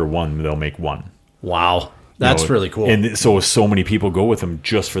if you order one, they'll make one. Wow, that's really cool. And so many people go with him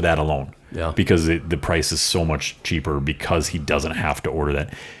just for that alone, because the price is so much cheaper because he doesn't have to order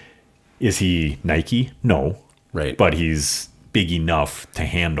that. Is he Nike? No. Right. But he's big enough to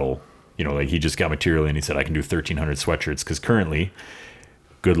handle, he just got material and he said, I can do 1,300 sweatshirts, because currently,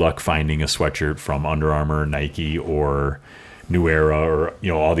 good luck finding a sweatshirt from Under Armour, Nike, or New Era, or,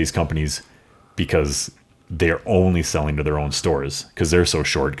 all these companies, because they're only selling to their own stores because they're so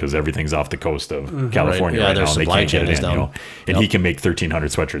short, because everything's off the coast of California right now. They can't get it in, and he can make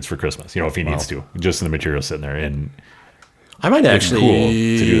 1,300 sweatshirts for Christmas, if he needs to, just in the material sitting there. And I might actually cool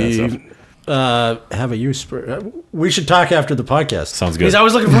to do that stuff. Have a use for. We should talk after the podcast. Sounds good. He's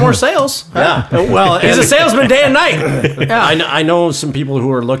always looking for more sales. Well, He's a salesman day and night. Yeah. I know some people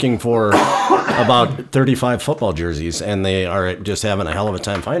who are looking for about 35 football jerseys, and they are just having a hell of a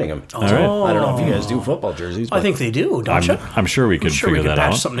time finding them. All right. I don't know if you guys do football jerseys. I think they do, don't you? I'm sure we could figure that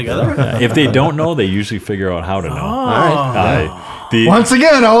patch out. something together. If they don't know, they usually figure out how to know. All right. Once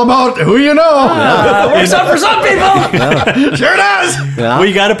again, all about who you know. Works out for some people. Sure does. Well,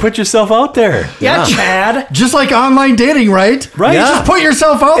 you got to put yourself out there. Yeah, Chad. Just like online dating, right? Right. You just put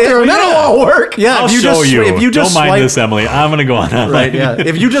yourself out there and it'll all work. Yeah, I'll show you. If you just don't mind this, Emily. I'm going to go on. Right, yeah.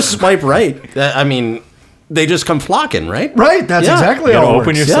 If you just swipe right, they just come flocking, right? Right, that's exactly how it works.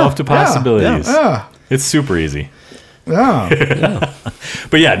 Open yourself to possibilities. Yeah. It's super easy. Yeah.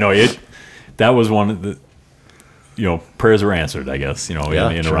 But that was one of the, prayers were answered, I guess, in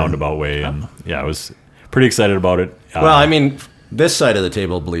a roundabout way. And I was pretty excited about it. Well, this side of the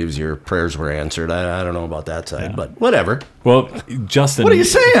table believes your prayers were answered. I don't know about that side, but whatever. Well, Justin. What are you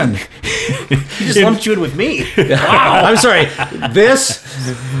saying? He just lumped you in with me. Wow. I'm sorry. This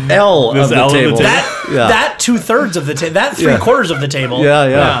L of the table. That 2/3 of the table. That 3/4 of the table.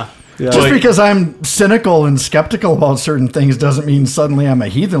 Yeah. Just because I'm cynical and skeptical about certain things doesn't mean suddenly I'm a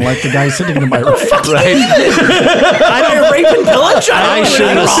heathen like the guy sitting to my right. I'm a rape and pillage. I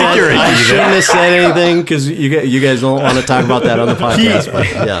shouldn't have said anything because you guys don't want to talk about that on the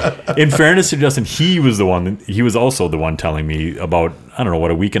podcast. In fairness to Justin, he was also the one telling me about, I don't know,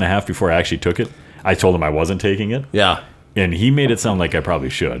 a week and a half before I actually took it. I told him I wasn't taking it. Yeah. And he made it sound like I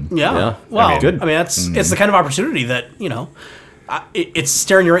probably should. Yeah. Well, good. It's the kind of opportunity that, it's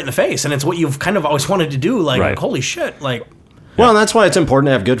staring you right in the face, and it's what you've kind of always wanted to do. Like, holy shit! Like, well, and that's why it's important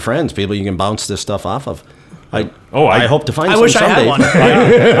to have good friends, people you can bounce this stuff off of. I hope to find. I some wish someday. I had one.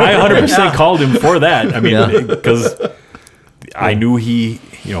 I 100% called him for that. I mean, because I knew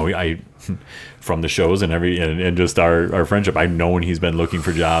I from the shows and just our friendship. I've known he's been looking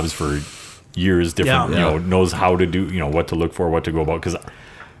for jobs for years. Different, knows how to do, what to look for, what to go about. Because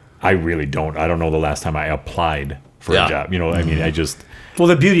I really don't. I don't know the last time I applied for a job. I just... Well,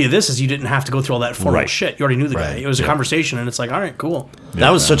 the beauty of this is you didn't have to go through all that formal shit. You already knew the guy. It was a conversation, and it's like, all right, cool. That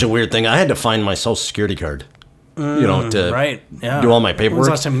was such a weird thing. I had to find my Social Security card. to Right. Yeah. do all my When's paperwork. the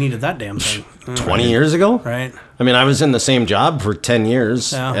last time you needed that damn thing? 20 years ago. Right. I mean, I was in the same job for 10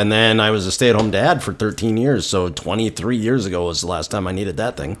 years, Yeah. and then I was a stay-at-home dad for 13 years. So 23 years ago was the last time I needed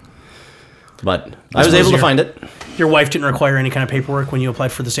that thing. But I was able to find it. Your wife didn't require any kind of paperwork when you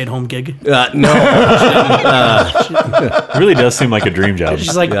applied for the stay-at-home gig? No. It really does seem like a dream job.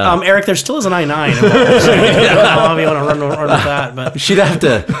 She's like, Yeah. Eric, there still is an I-9. I don't know if you want to run with that, but She'd have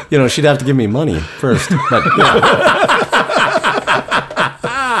to give me money first. But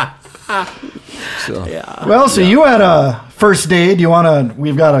yeah. Well, so you had a first day. Do you want to?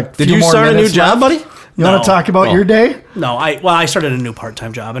 We've got a. Did few you more start a new minutes job, left. buddy? You want No. to talk about Oh. your day? no, I started a new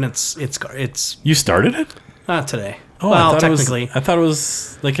part-time job, and it's You started it? not today. Oh, well, I thought technically, I thought it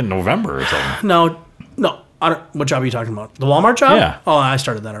was like in November or something. no. I don't, what job are you talking about? The Walmart job? Yeah. Oh, I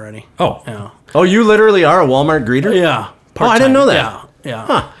started that already. Oh, Yeah. Oh, you literally are a Walmart greeter? Yeah. Oh, I didn't know that. Yeah.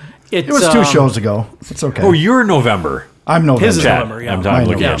 Yeah. It was 2 shows ago. It's okay. oh, you're November. I'm November. His is Chad. November, yeah. I'm Mine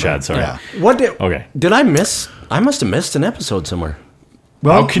looking at November. Chad. Sorry. Yeah. What did? Okay. Did I miss? I must have missed an episode somewhere.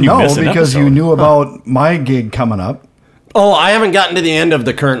 Well, How can you no, miss an because you episode? knew about my gig coming up. Oh, I haven't gotten to the end of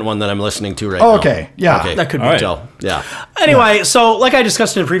the current one that I'm listening to right now. Oh, okay. Yeah. Okay. That could be. All right. So, yeah. Anyway, so like I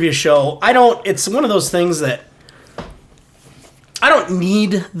discussed in a previous show, it's one of those things that I don't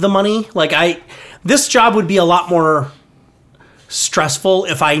need the money. This job would be a lot more stressful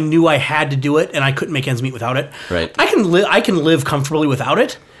if I knew I had to do it and I couldn't make ends meet without it. Right. I can live comfortably without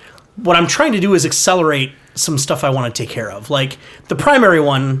it. What I'm trying to do is accelerate some stuff I want to take care of. Like the primary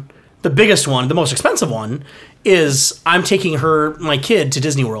one, the biggest one, the most expensive one is I'm taking my kid to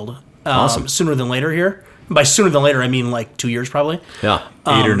Disney World. Awesome. Sooner than later here. By sooner than later, I mean like 2 years probably. Yeah.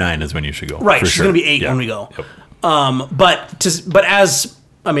 8 or 9 is when you should go. Right, for she's sure. going to be 8 Yeah. when we go. Yep. But as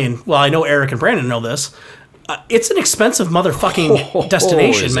I know Eric and Brandon know this. It's an expensive motherfucking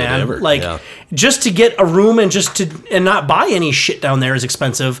destination, is it man. ever? Like Yeah. just to get a room and and not buy any shit down there is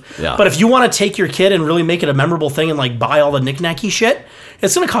expensive. Yeah. But if you want to take your kid and really make it a memorable thing and like buy all the knick-knacky shit,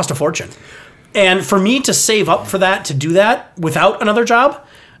 it's going to cost a fortune. And for me to save up for that, to do that without another job,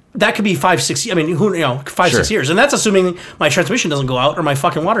 that could be 5-6. I mean, 5-6 years, and that's assuming my transmission doesn't go out or my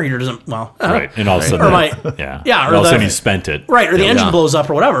fucking water heater doesn't. Well, Right. And all of a sudden, Or my- yeah. yeah, And or all of a sudden the- you spent it. right, or the engine Yeah. blows up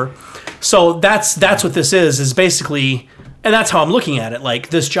or whatever. So that's what this is basically, and that's how I'm looking at it. Like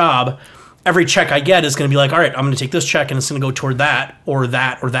this job, every check I get is going to be like, all right, I'm going to take this check and it's going to go toward that or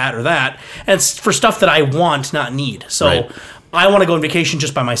that or that or that, and it's for stuff that I want, not need. So Right. I want to go on vacation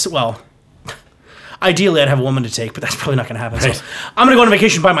just by myself. Well, ideally, I'd have a woman to take, but that's probably not going to happen. So I'm going to go on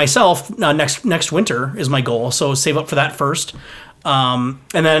vacation by myself next winter is my goal. So save up for that first, and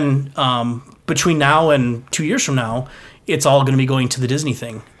then between now and 2 years from now, it's all going to be going to the Disney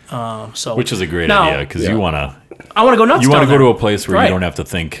thing. Which is a great Now- idea because you want to I want to go nuts. go down to there. a place where Right. you don't have to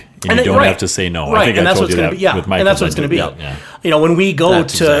think and And you it- don't right. have to say no. Right, I think and I that's told what's you going that to be. Yeah, with my and that's what it's going to be. Yeah. When we go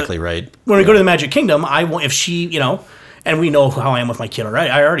That's to exactly right. when we go to the Magic Kingdom, I want if she and we know how I am with my kid already.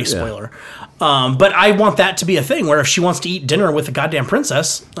 I already spoil her. But I want that to be a thing where if she wants to eat dinner with a goddamn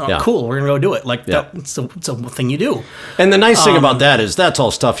princess, Yeah. cool, we're gonna go do it. Like Yeah. it's a thing you do. And the nice thing about that is that's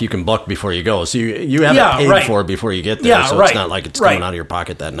all stuff you can book before you go. So you have Yeah, it paid right. for before you get there. Yeah, so right. it's not like it's Right. coming out of your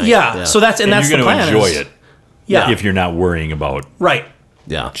pocket that night. Yeah. So that's And that's you're the going to plan. enjoy is- it Yeah. if you're not worrying about Right.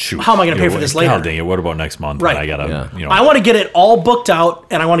 yeah. shoot. How am I gonna pay for this later? God dang it! What about next month? Right. I gotta Yeah. I want to get it all booked out,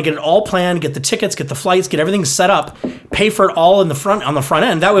 and I want to get it all planned, get the tickets, get the flights, get everything set up, pay for it all on the front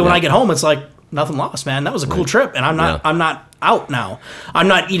end. That way, when I get home, it's like nothing lost, man. That was a cool trip, and I'm not out now. I'm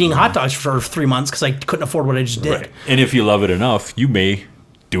not eating hot dogs for 3 months because I couldn't afford what I just did. Right. And if you love it enough, you may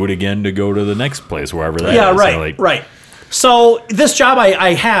do it again to go to the next place, wherever that is. Yeah, So, right, like, right. So this job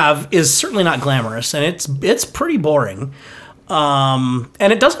I have is certainly not glamorous, and it's pretty boring, and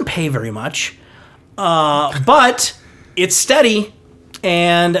it doesn't pay very much, but it's steady,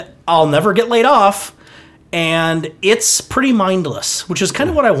 and I'll never get laid off, and it's pretty mindless, which is kind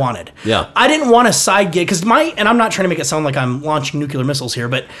of what I wanted. Yeah. I didn't want a side gig because and I'm not trying to make it sound like I'm launching nuclear missiles here,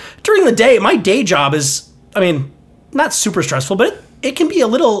 but during the day, my day job is, not super stressful, but it can be a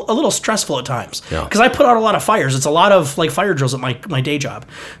little stressful at times. Yeah. Because I put out a lot of fires. It's a lot of like fire drills at my day job.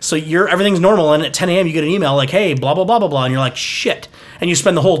 So everything's normal, and at 10 a.m. you get an email like, hey, blah blah blah blah blah, and you're like, shit, and you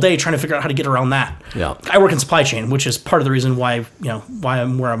spend the whole day trying to figure out how to get around that. Yeah. I work in supply chain, which is part of the reason why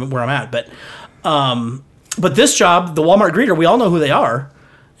I'm where I'm at. But this job, the Walmart greeter, we all know who they are.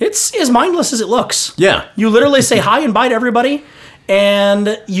 It's as mindless as it looks. Yeah. You literally say hi and bye to everybody,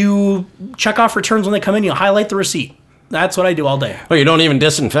 and you check off returns when they come in. You highlight the receipt. That's what I do all day. Oh, you don't even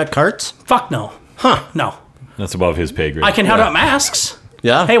disinfect carts? Fuck no. Huh. No. That's above his pay grade. I can hand out masks.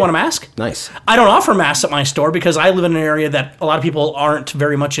 Yeah. Hey, want a mask? Nice. I don't offer masks at my store because I live in an area that a lot of people aren't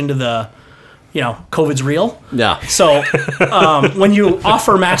very much into the COVID's real. Yeah. So when you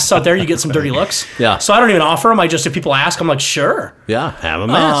offer masks out there, you get some dirty looks. Yeah. So I don't even offer them. If people ask, I'm like, sure. Yeah, have a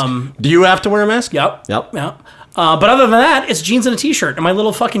mask. Do you have to wear a mask? Yep. Yep. Yeah. But other than that, it's jeans and a t-shirt and my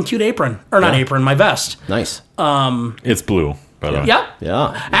little fucking cute apron. Or not apron, my vest. Nice. It's blue, by the way. Yep.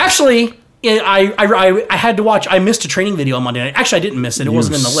 Yeah. Actually, I had to watch. I missed a training video on Monday night. Actually, I didn't miss it. It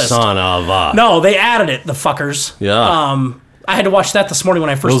wasn't in the list. Son of a. No, they added it, the fuckers. Yeah. I had to watch that this morning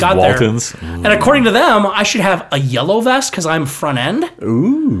when I first Those got Waltons. there. And according to them, I should have a yellow vest because I'm front end.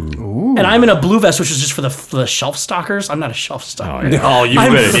 Ooh. And I'm in a blue vest, which is just for the shelf stalkers. I'm not a shelf stalker. Oh, you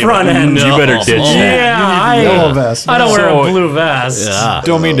I'm better front end. You better ditch that. Yeah, Yellow vest. I don't wear a blue vest. Yeah.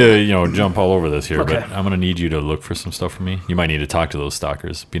 Don't mean to jump all over this here, Okay. but I'm gonna need you to look for some stuff for me. You might need to talk to those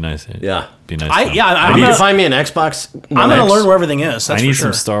stalkers. Be nice. Yeah. Be nice. I to them. I'm You gonna, can find me an Xbox. I'm gonna learn where everything is. That's I need for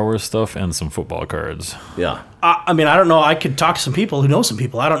sure. some Star Wars stuff and some football cards. Yeah. I mean, I don't know. I could talk to some people who know some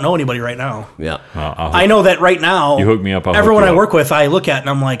people. I don't know anybody right now. Yeah. I know that right now. You hook me up, I'll hook everyone you I up. work with, I look at and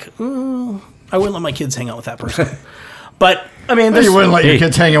I'm like, I wouldn't let my kids hang out with that person. But I mean, You wouldn't let your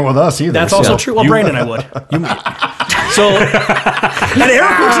kids hang out with us either. that's so- also true. Well, Brandon, I would. So, And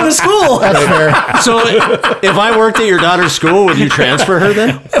Eric works in a school. That's fair. so if I worked at your daughter's school, would you transfer her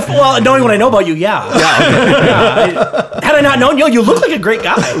then? Well, knowing what I know about you, yeah. Had I not known you, you look like a great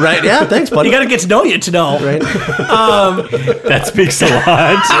guy. Right. Yeah. Thanks, buddy. You got to get to know you to know. Right. That speaks a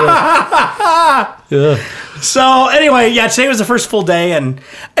lot. So anyway, yeah, today was the first full day, and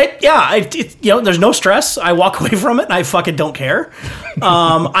there's no stress. I walk away from it, and I fucking don't care.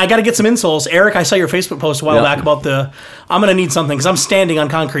 I got to get some insoles. Eric, I saw your Facebook post a while back about I'm gonna need something because I'm standing on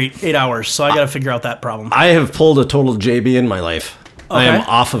concrete 8 hours, so I got to figure out that problem. I have pulled a total JB in my life. I am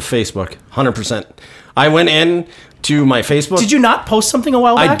Okay. off of Facebook, 100%. I went in to my Facebook. Did you not post something a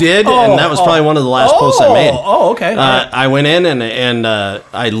while back? I did, and that was probably one of the last posts I made. Oh, okay. I went in and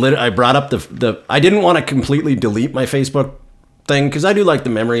I brought up the. I didn't want to completely delete my Facebook thing because I do like the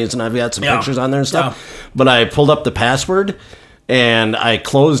memories and I've got some Yeah. pictures on there and stuff. Yeah. But I pulled up the password and I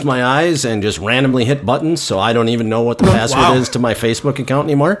closed my eyes and just randomly hit buttons, so I don't even know what the password Wow. is to my Facebook account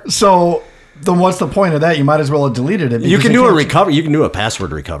anymore. So then what's the point of that? You might as well have deleted it. You because can do a can't- recovery. You can do a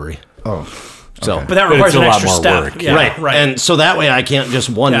password recovery. Oh. So. but that But requires it's a an lot extra more step. work. Yeah, Right. right. And so that way I can't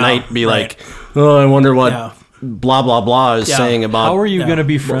just one Yeah, night be right. like, oh, I wonder what Yeah. blah, blah, blah is Yeah. saying about. How are you Yeah. going to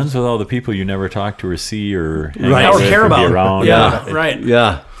be friends with all the people you never talk to or see or hang Right. out Or with care or be about? around? Yeah. Right.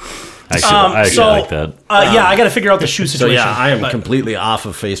 Yeah. I actually like that. Yeah, I got to figure out the shoe So situation. yeah, I am but- completely off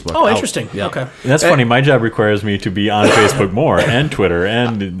of Facebook. Oh, Out. interesting. Yeah. Okay. That's funny. My job requires me to be on Facebook more and Twitter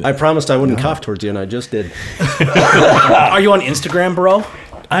and I promised I wouldn't cough towards you, and I just did. Are you on Instagram, bro?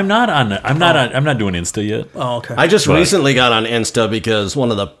 I'm not on. I'm not doing Insta yet. Oh, okay. I just But- recently got on Insta because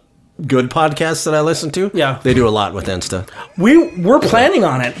one of the good podcasts that I listen to, Yeah. they do a lot with Insta. we're planning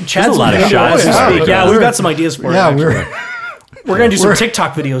on it. Chad's a lot of been shots doing it. this week. Yeah, we've got some ideas for Yeah, it. We're gonna do some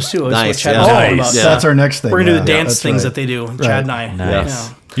TikTok videos too. That's Nice, what Chad yeah. was talking Nice. about. Yeah. That's our next thing. We're gonna do yeah. the dance That's things right. that they do. Chad and I. Nice. Yeah.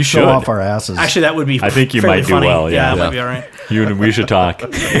 You should. Show off our asses. Actually, that would be. I think you fairly might do funny. well, yeah. it Yeah. might be all right. You and we should talk.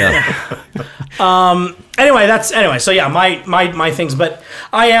 Anyway. So yeah, my things. But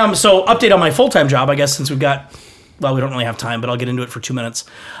I am update on my full time job. I guess since we don't really have time, but I'll get into it for 2 minutes.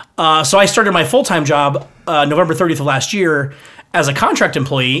 So I started my full time job November 30th of last year as a contract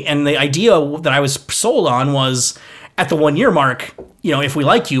employee, and the idea that I was sold on was at the 1 year mark. If we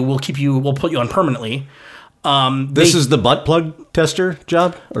like you, we'll put you on permanently. This is the butt plug tester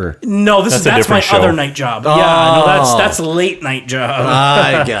job, or No, That's a that's my different show. other night job. Yeah, no, that's a late night job.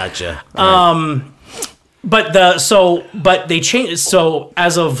 I gotcha. But they changed. So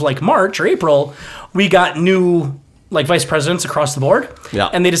as of like March or April, we got new like vice presidents across the board. Yeah.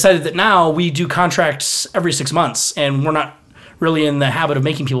 And they decided that now we do contracts every 6 months, and we're not really in the habit of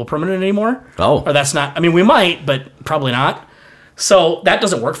making people permanent anymore. Oh. Or that's not. I mean, we might, but probably not. So that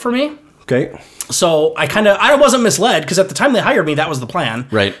doesn't work for me. Okay. So I wasn't misled because at the time they hired me, that was the plan.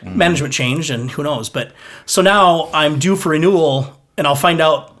 Right. Management changed and who knows. But so now I'm due for renewal and I'm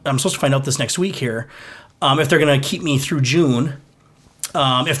supposed to find out this next week here if they're going to keep me through June.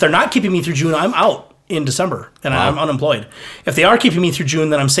 If they're not keeping me through June, I'm out in December and I'm unemployed. If they are keeping me through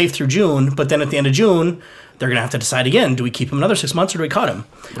June, then I'm safe through June. But then at the end of June, they're going to have to decide again. Do we keep him another 6 months or do we cut him?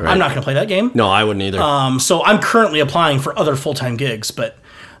 I'm not going to play that game. No, I wouldn't either. So I'm currently applying for other full-time gigs, but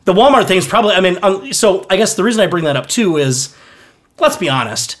the Walmart thing is probably, so I guess the reason I bring that up too is, let's be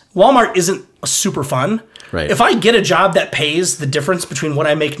honest, Walmart isn't super fun. Right. If I get a job that pays the difference between what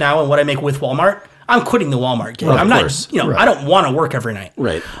I make now and what I make with Walmart, I'm quitting the Walmart gig. I'm course. not, I don't want to work every night.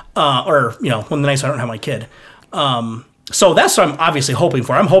 Right. Or, when the nights I don't have my kid. So that's what I'm obviously hhoping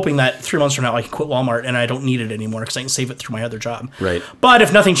for. I'm hoping that 3 months from now I can quit Walmart and I don't need it anymore because I can save it through my other job. Right. But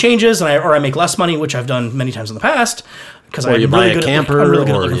if nothing changes and I make less money, which I've done many times in the past, because I'm you buy really a good camper I'm really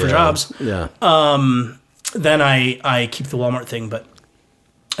good at or, looking for jobs. Yeah. Then I keep the Walmart thing. But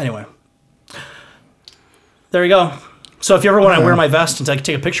anyway, there you go. So if you ever want to wear my vest and I can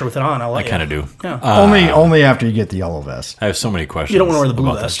take a picture with it on, I'll let I kind of do. Yeah. Only after you get the yellow vest. I have so many questions. You don't wanna wear the blue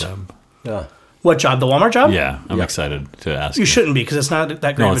about that vest. job. Yeah. What job? The Walmart job? Yeah, I'm excited to ask. You shouldn't be because it's not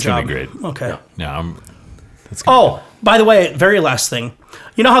that great No, of a it's job. gonna be great. Okay. Yeah, it's gonna Oh, by the way, very last thing.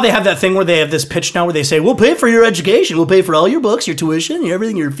 You know how they have that thing where they have this pitch now where they say, we'll pay for your education. We'll pay for all your books, your tuition,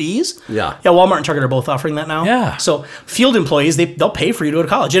 everything, your fees. Yeah. Yeah, Walmart and Target are both offering that now. Yeah. So field employees, they'll pay for you to go to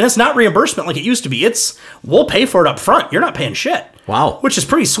college. And it's not reimbursement like it used to be. It's, we'll pay for it up front. You're not paying shit. Wow. Which is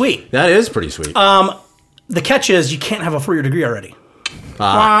pretty sweet. That is pretty sweet. The catch is you can't have a 4-year degree already.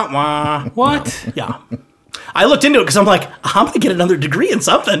 Wah, wah. What? Yeah. I looked into it because I'm like, I'm going to get another degree in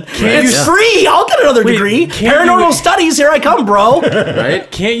something. It's free. I'll get another degree. Paranormal studies, here I come, bro. Right?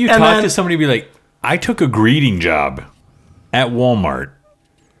 Can't you And talk then- to somebody and be like, I took a greeting job at Walmart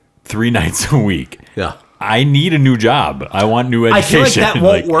 3 nights a week. Yeah. I need a new job. I want new I feel education. like that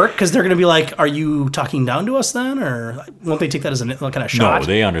won't work because they're going to be like, are you talking down to us then? Or won't they take that as a kind of shot? No,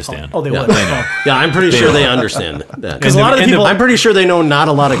 they understand. Oh, they Yeah. would. Oh. Yeah, I'm pretty sure they understand that. Because a lot of the people... I'm pretty sure they know not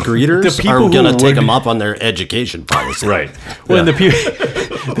a lot of greeters The people are who going to take would- them up on their education policy. Right. Well, and the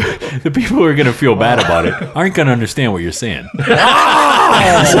people who are going to feel bad about it aren't going to understand what you're saying.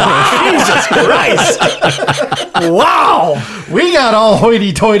 Jesus Christ. Wow. We got all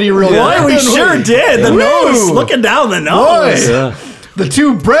hoity-toity real Boy, we didn't sure did. The Woo. nose, looking down the nose. Boy. The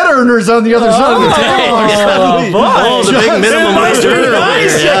two bread earners on the other side of the table. Boy. The big minimum Must be wage earner over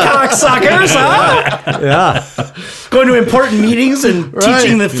nice, you here. cocksuckers, huh? Yeah. Going to important meetings and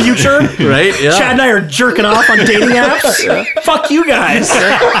teaching the future. Right? Yeah. Chad and I are jerking off on dating apps. Fuck you guys.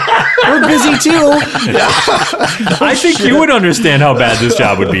 We're busy too. I think you would understand how bad this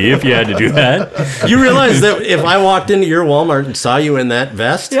job would be if you had to do that. You realize that if I walked into your Walmart and saw you in that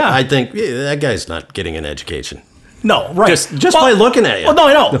vest, Yeah. I'd think, that guy's not getting an education. No, right. Just by looking at you. Well, no,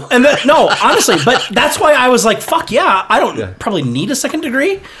 I know. And no, honestly, but that's why I was like, fuck yeah, I don't probably need a second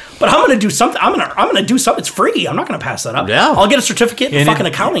degree, but I'm going to do something. I'm going to do something. It's free. I'm not going to pass that up. Yeah. I'll get a certificate in And fucking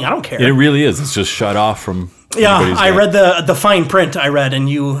it- accounting. I don't care. It really is. It's just shut off from. Yeah, anybody's I life. read the fine print. I read, and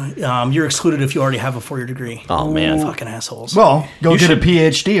you're excluded if you already have a 4-year degree. Oh, man. Fucking assholes. Well, go get a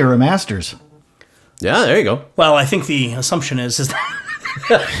PhD or a master's. Yeah, there you go. Well, I think the assumption is that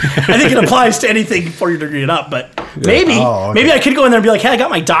I think it applies to anything 4-year degree and up. But maybe I could go in there and be like, hey, I got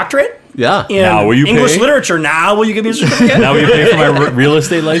my doctorate Yeah. in Now will you English pay? literature. Now will you give me a certificate? Now will you pay for my real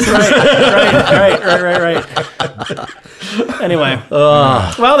estate license? right. Anyway,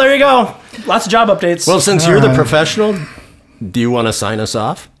 well, there you go. Lots of job updates. Well, since you're the professional, do you want to sign us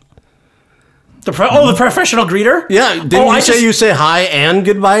off? the professional greeter. Yeah. Didn't you say hi and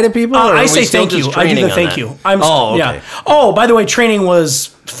goodbye to people? or are I we say still thank you. just I do training the on thank that? you. Oh, okay. Yeah. Oh, by the way, training was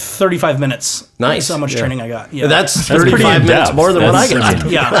 35 minutes. Nice. That's how much Yeah. training I got. Yeah. That's pretty 35 minutes in-depth. more than what I That's-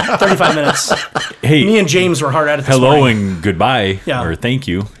 got. yeah, 35 minutes. Hey, Me and James were hard at it this hello morning. and goodbye Yeah. or thank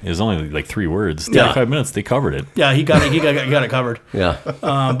you is only like 3 words. Yeah. 35 minutes, they covered it. Yeah, he got it covered. Yeah.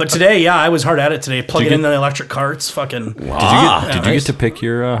 But today, yeah, I was hard at it today. Plugging get- in the electric carts, fucking. Did you nice. get to pick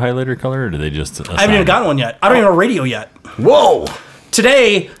your highlighter color, or did they just? I haven't even gotten one yet. I don't even have a radio yet. Whoa.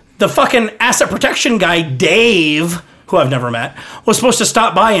 Today, the fucking asset protection guy, Dave, who I've never met, was supposed to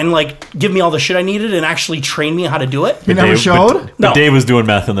stop by and like give me all the shit I needed and actually train me how to do it. He never showed? But No. Dave was doing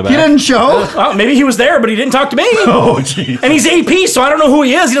meth in the back. He didn't show? Well, maybe he was there, but he didn't talk to me. Oh, jeez. And he's AP, so I don't know who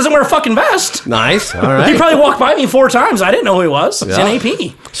he is. He doesn't wear a fucking vest. Nice. All He right. probably walked by me 4 times. I didn't know who he was. He's Yeah. an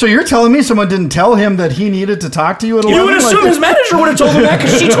AP. So you're telling me someone didn't tell him that he needed to talk to you at 11? You would assume his manager would have told him that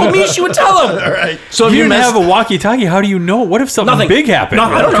because she told me she would tell him. All right. So You if you didn't messed, have a walkie-talkie. How do you know? What if something Nothing. big happened? No,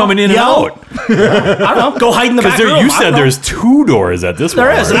 I don't know. Coming in and Yell. out. I don't know. Go hide in the back Because room. you said there's 2 doors at this. There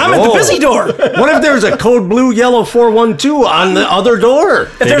Walmart. is, and I'm at the Whoa. busy door. what if there's a code blue yellow 412 on the other door?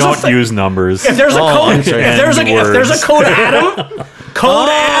 If They there's don't a use numbers. if there's a Oh, code, that's right. if there's Words. a code Adam, Code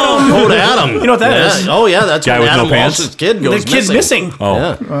Adam. You know what that is? Oh, yeah. That's Guy when with no Adam pants? Walsh's kid the goes kid's missing. Oh,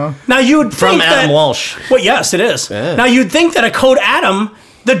 Yeah. Now you'd From think Adam that, Walsh. Well, yes, it is. Yeah. Now you'd think that a code Adam,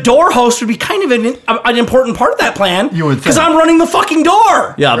 the door host would be kind of an important part of that plan. You would because think. I'm running the fucking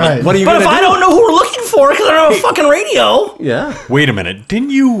door. Yeah, Right. but what are you But going if to do? I don't know who we're looking for because I don't have a fucking radio, Yeah. wait a minute. Didn't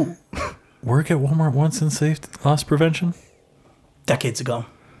you work at Walmart once in safe loss prevention? decades ago.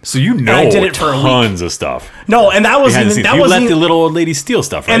 So you know I did it for a week. tons of stuff. No, and that Behind the wasn't even scenes. that You wasn't let the even, little old lady steal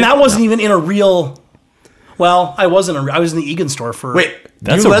stuff, right? and that wasn't even in a real. Well, I was in the Egan store for. Wait,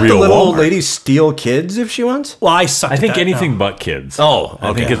 That's you a let the real little old Walmart. lady steal kids if she wants? Well, I sucked. I at think that, anything no. but kids. Oh,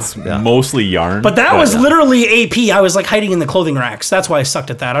 I think okay. it's mostly yarn. But that was literally AP. I was like hiding in the clothing racks. That's why I sucked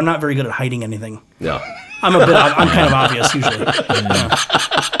at that. I'm not very good at hiding anything. Yeah. I'm kind of obvious usually. Yeah.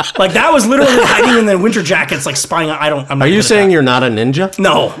 Like that was literally hiding in the winter jackets, like spying. I'm not Are you good at saying that. you're not a ninja?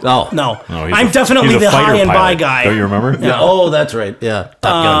 No? Oh. No. No, he's I'm definitely he's a the fighter high and by pilot. guy. Don't you remember? Yeah. Oh, that's right. Yeah.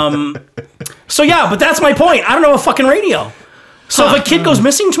 Top Gun. So yeah, but that's my point. I don't know a fucking radio. So if a kid goes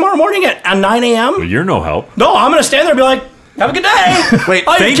missing tomorrow morning at 9 a.m., Well, you're no help. no, I'm gonna stand there and be like, "Have a good day." Wait,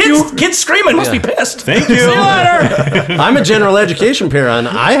 oh, thank kids, you. Kids screaming must be pissed. Thank See you. you later. I'm a general education parent.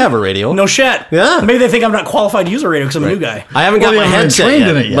 I have a radio. No shit. Yeah. Maybe they think I'm not qualified to use a radio because I'm a new guy. I haven't got Well, my you haven't headset trained yet,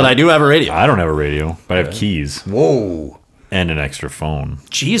 in it yet. but I do have a radio. I don't have a radio, but I have keys Whoa. and an extra phone.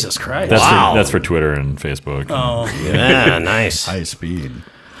 Jesus Christ. That's for Twitter and Facebook. Oh, Yeah, nice. High speed.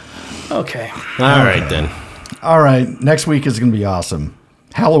 okay. All right, then. All right. Next week is going to be awesome.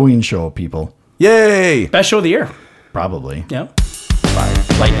 Halloween show, people. Yay. Best show of the year. Probably. Yeah. Bye.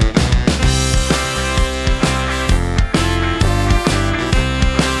 Lightning.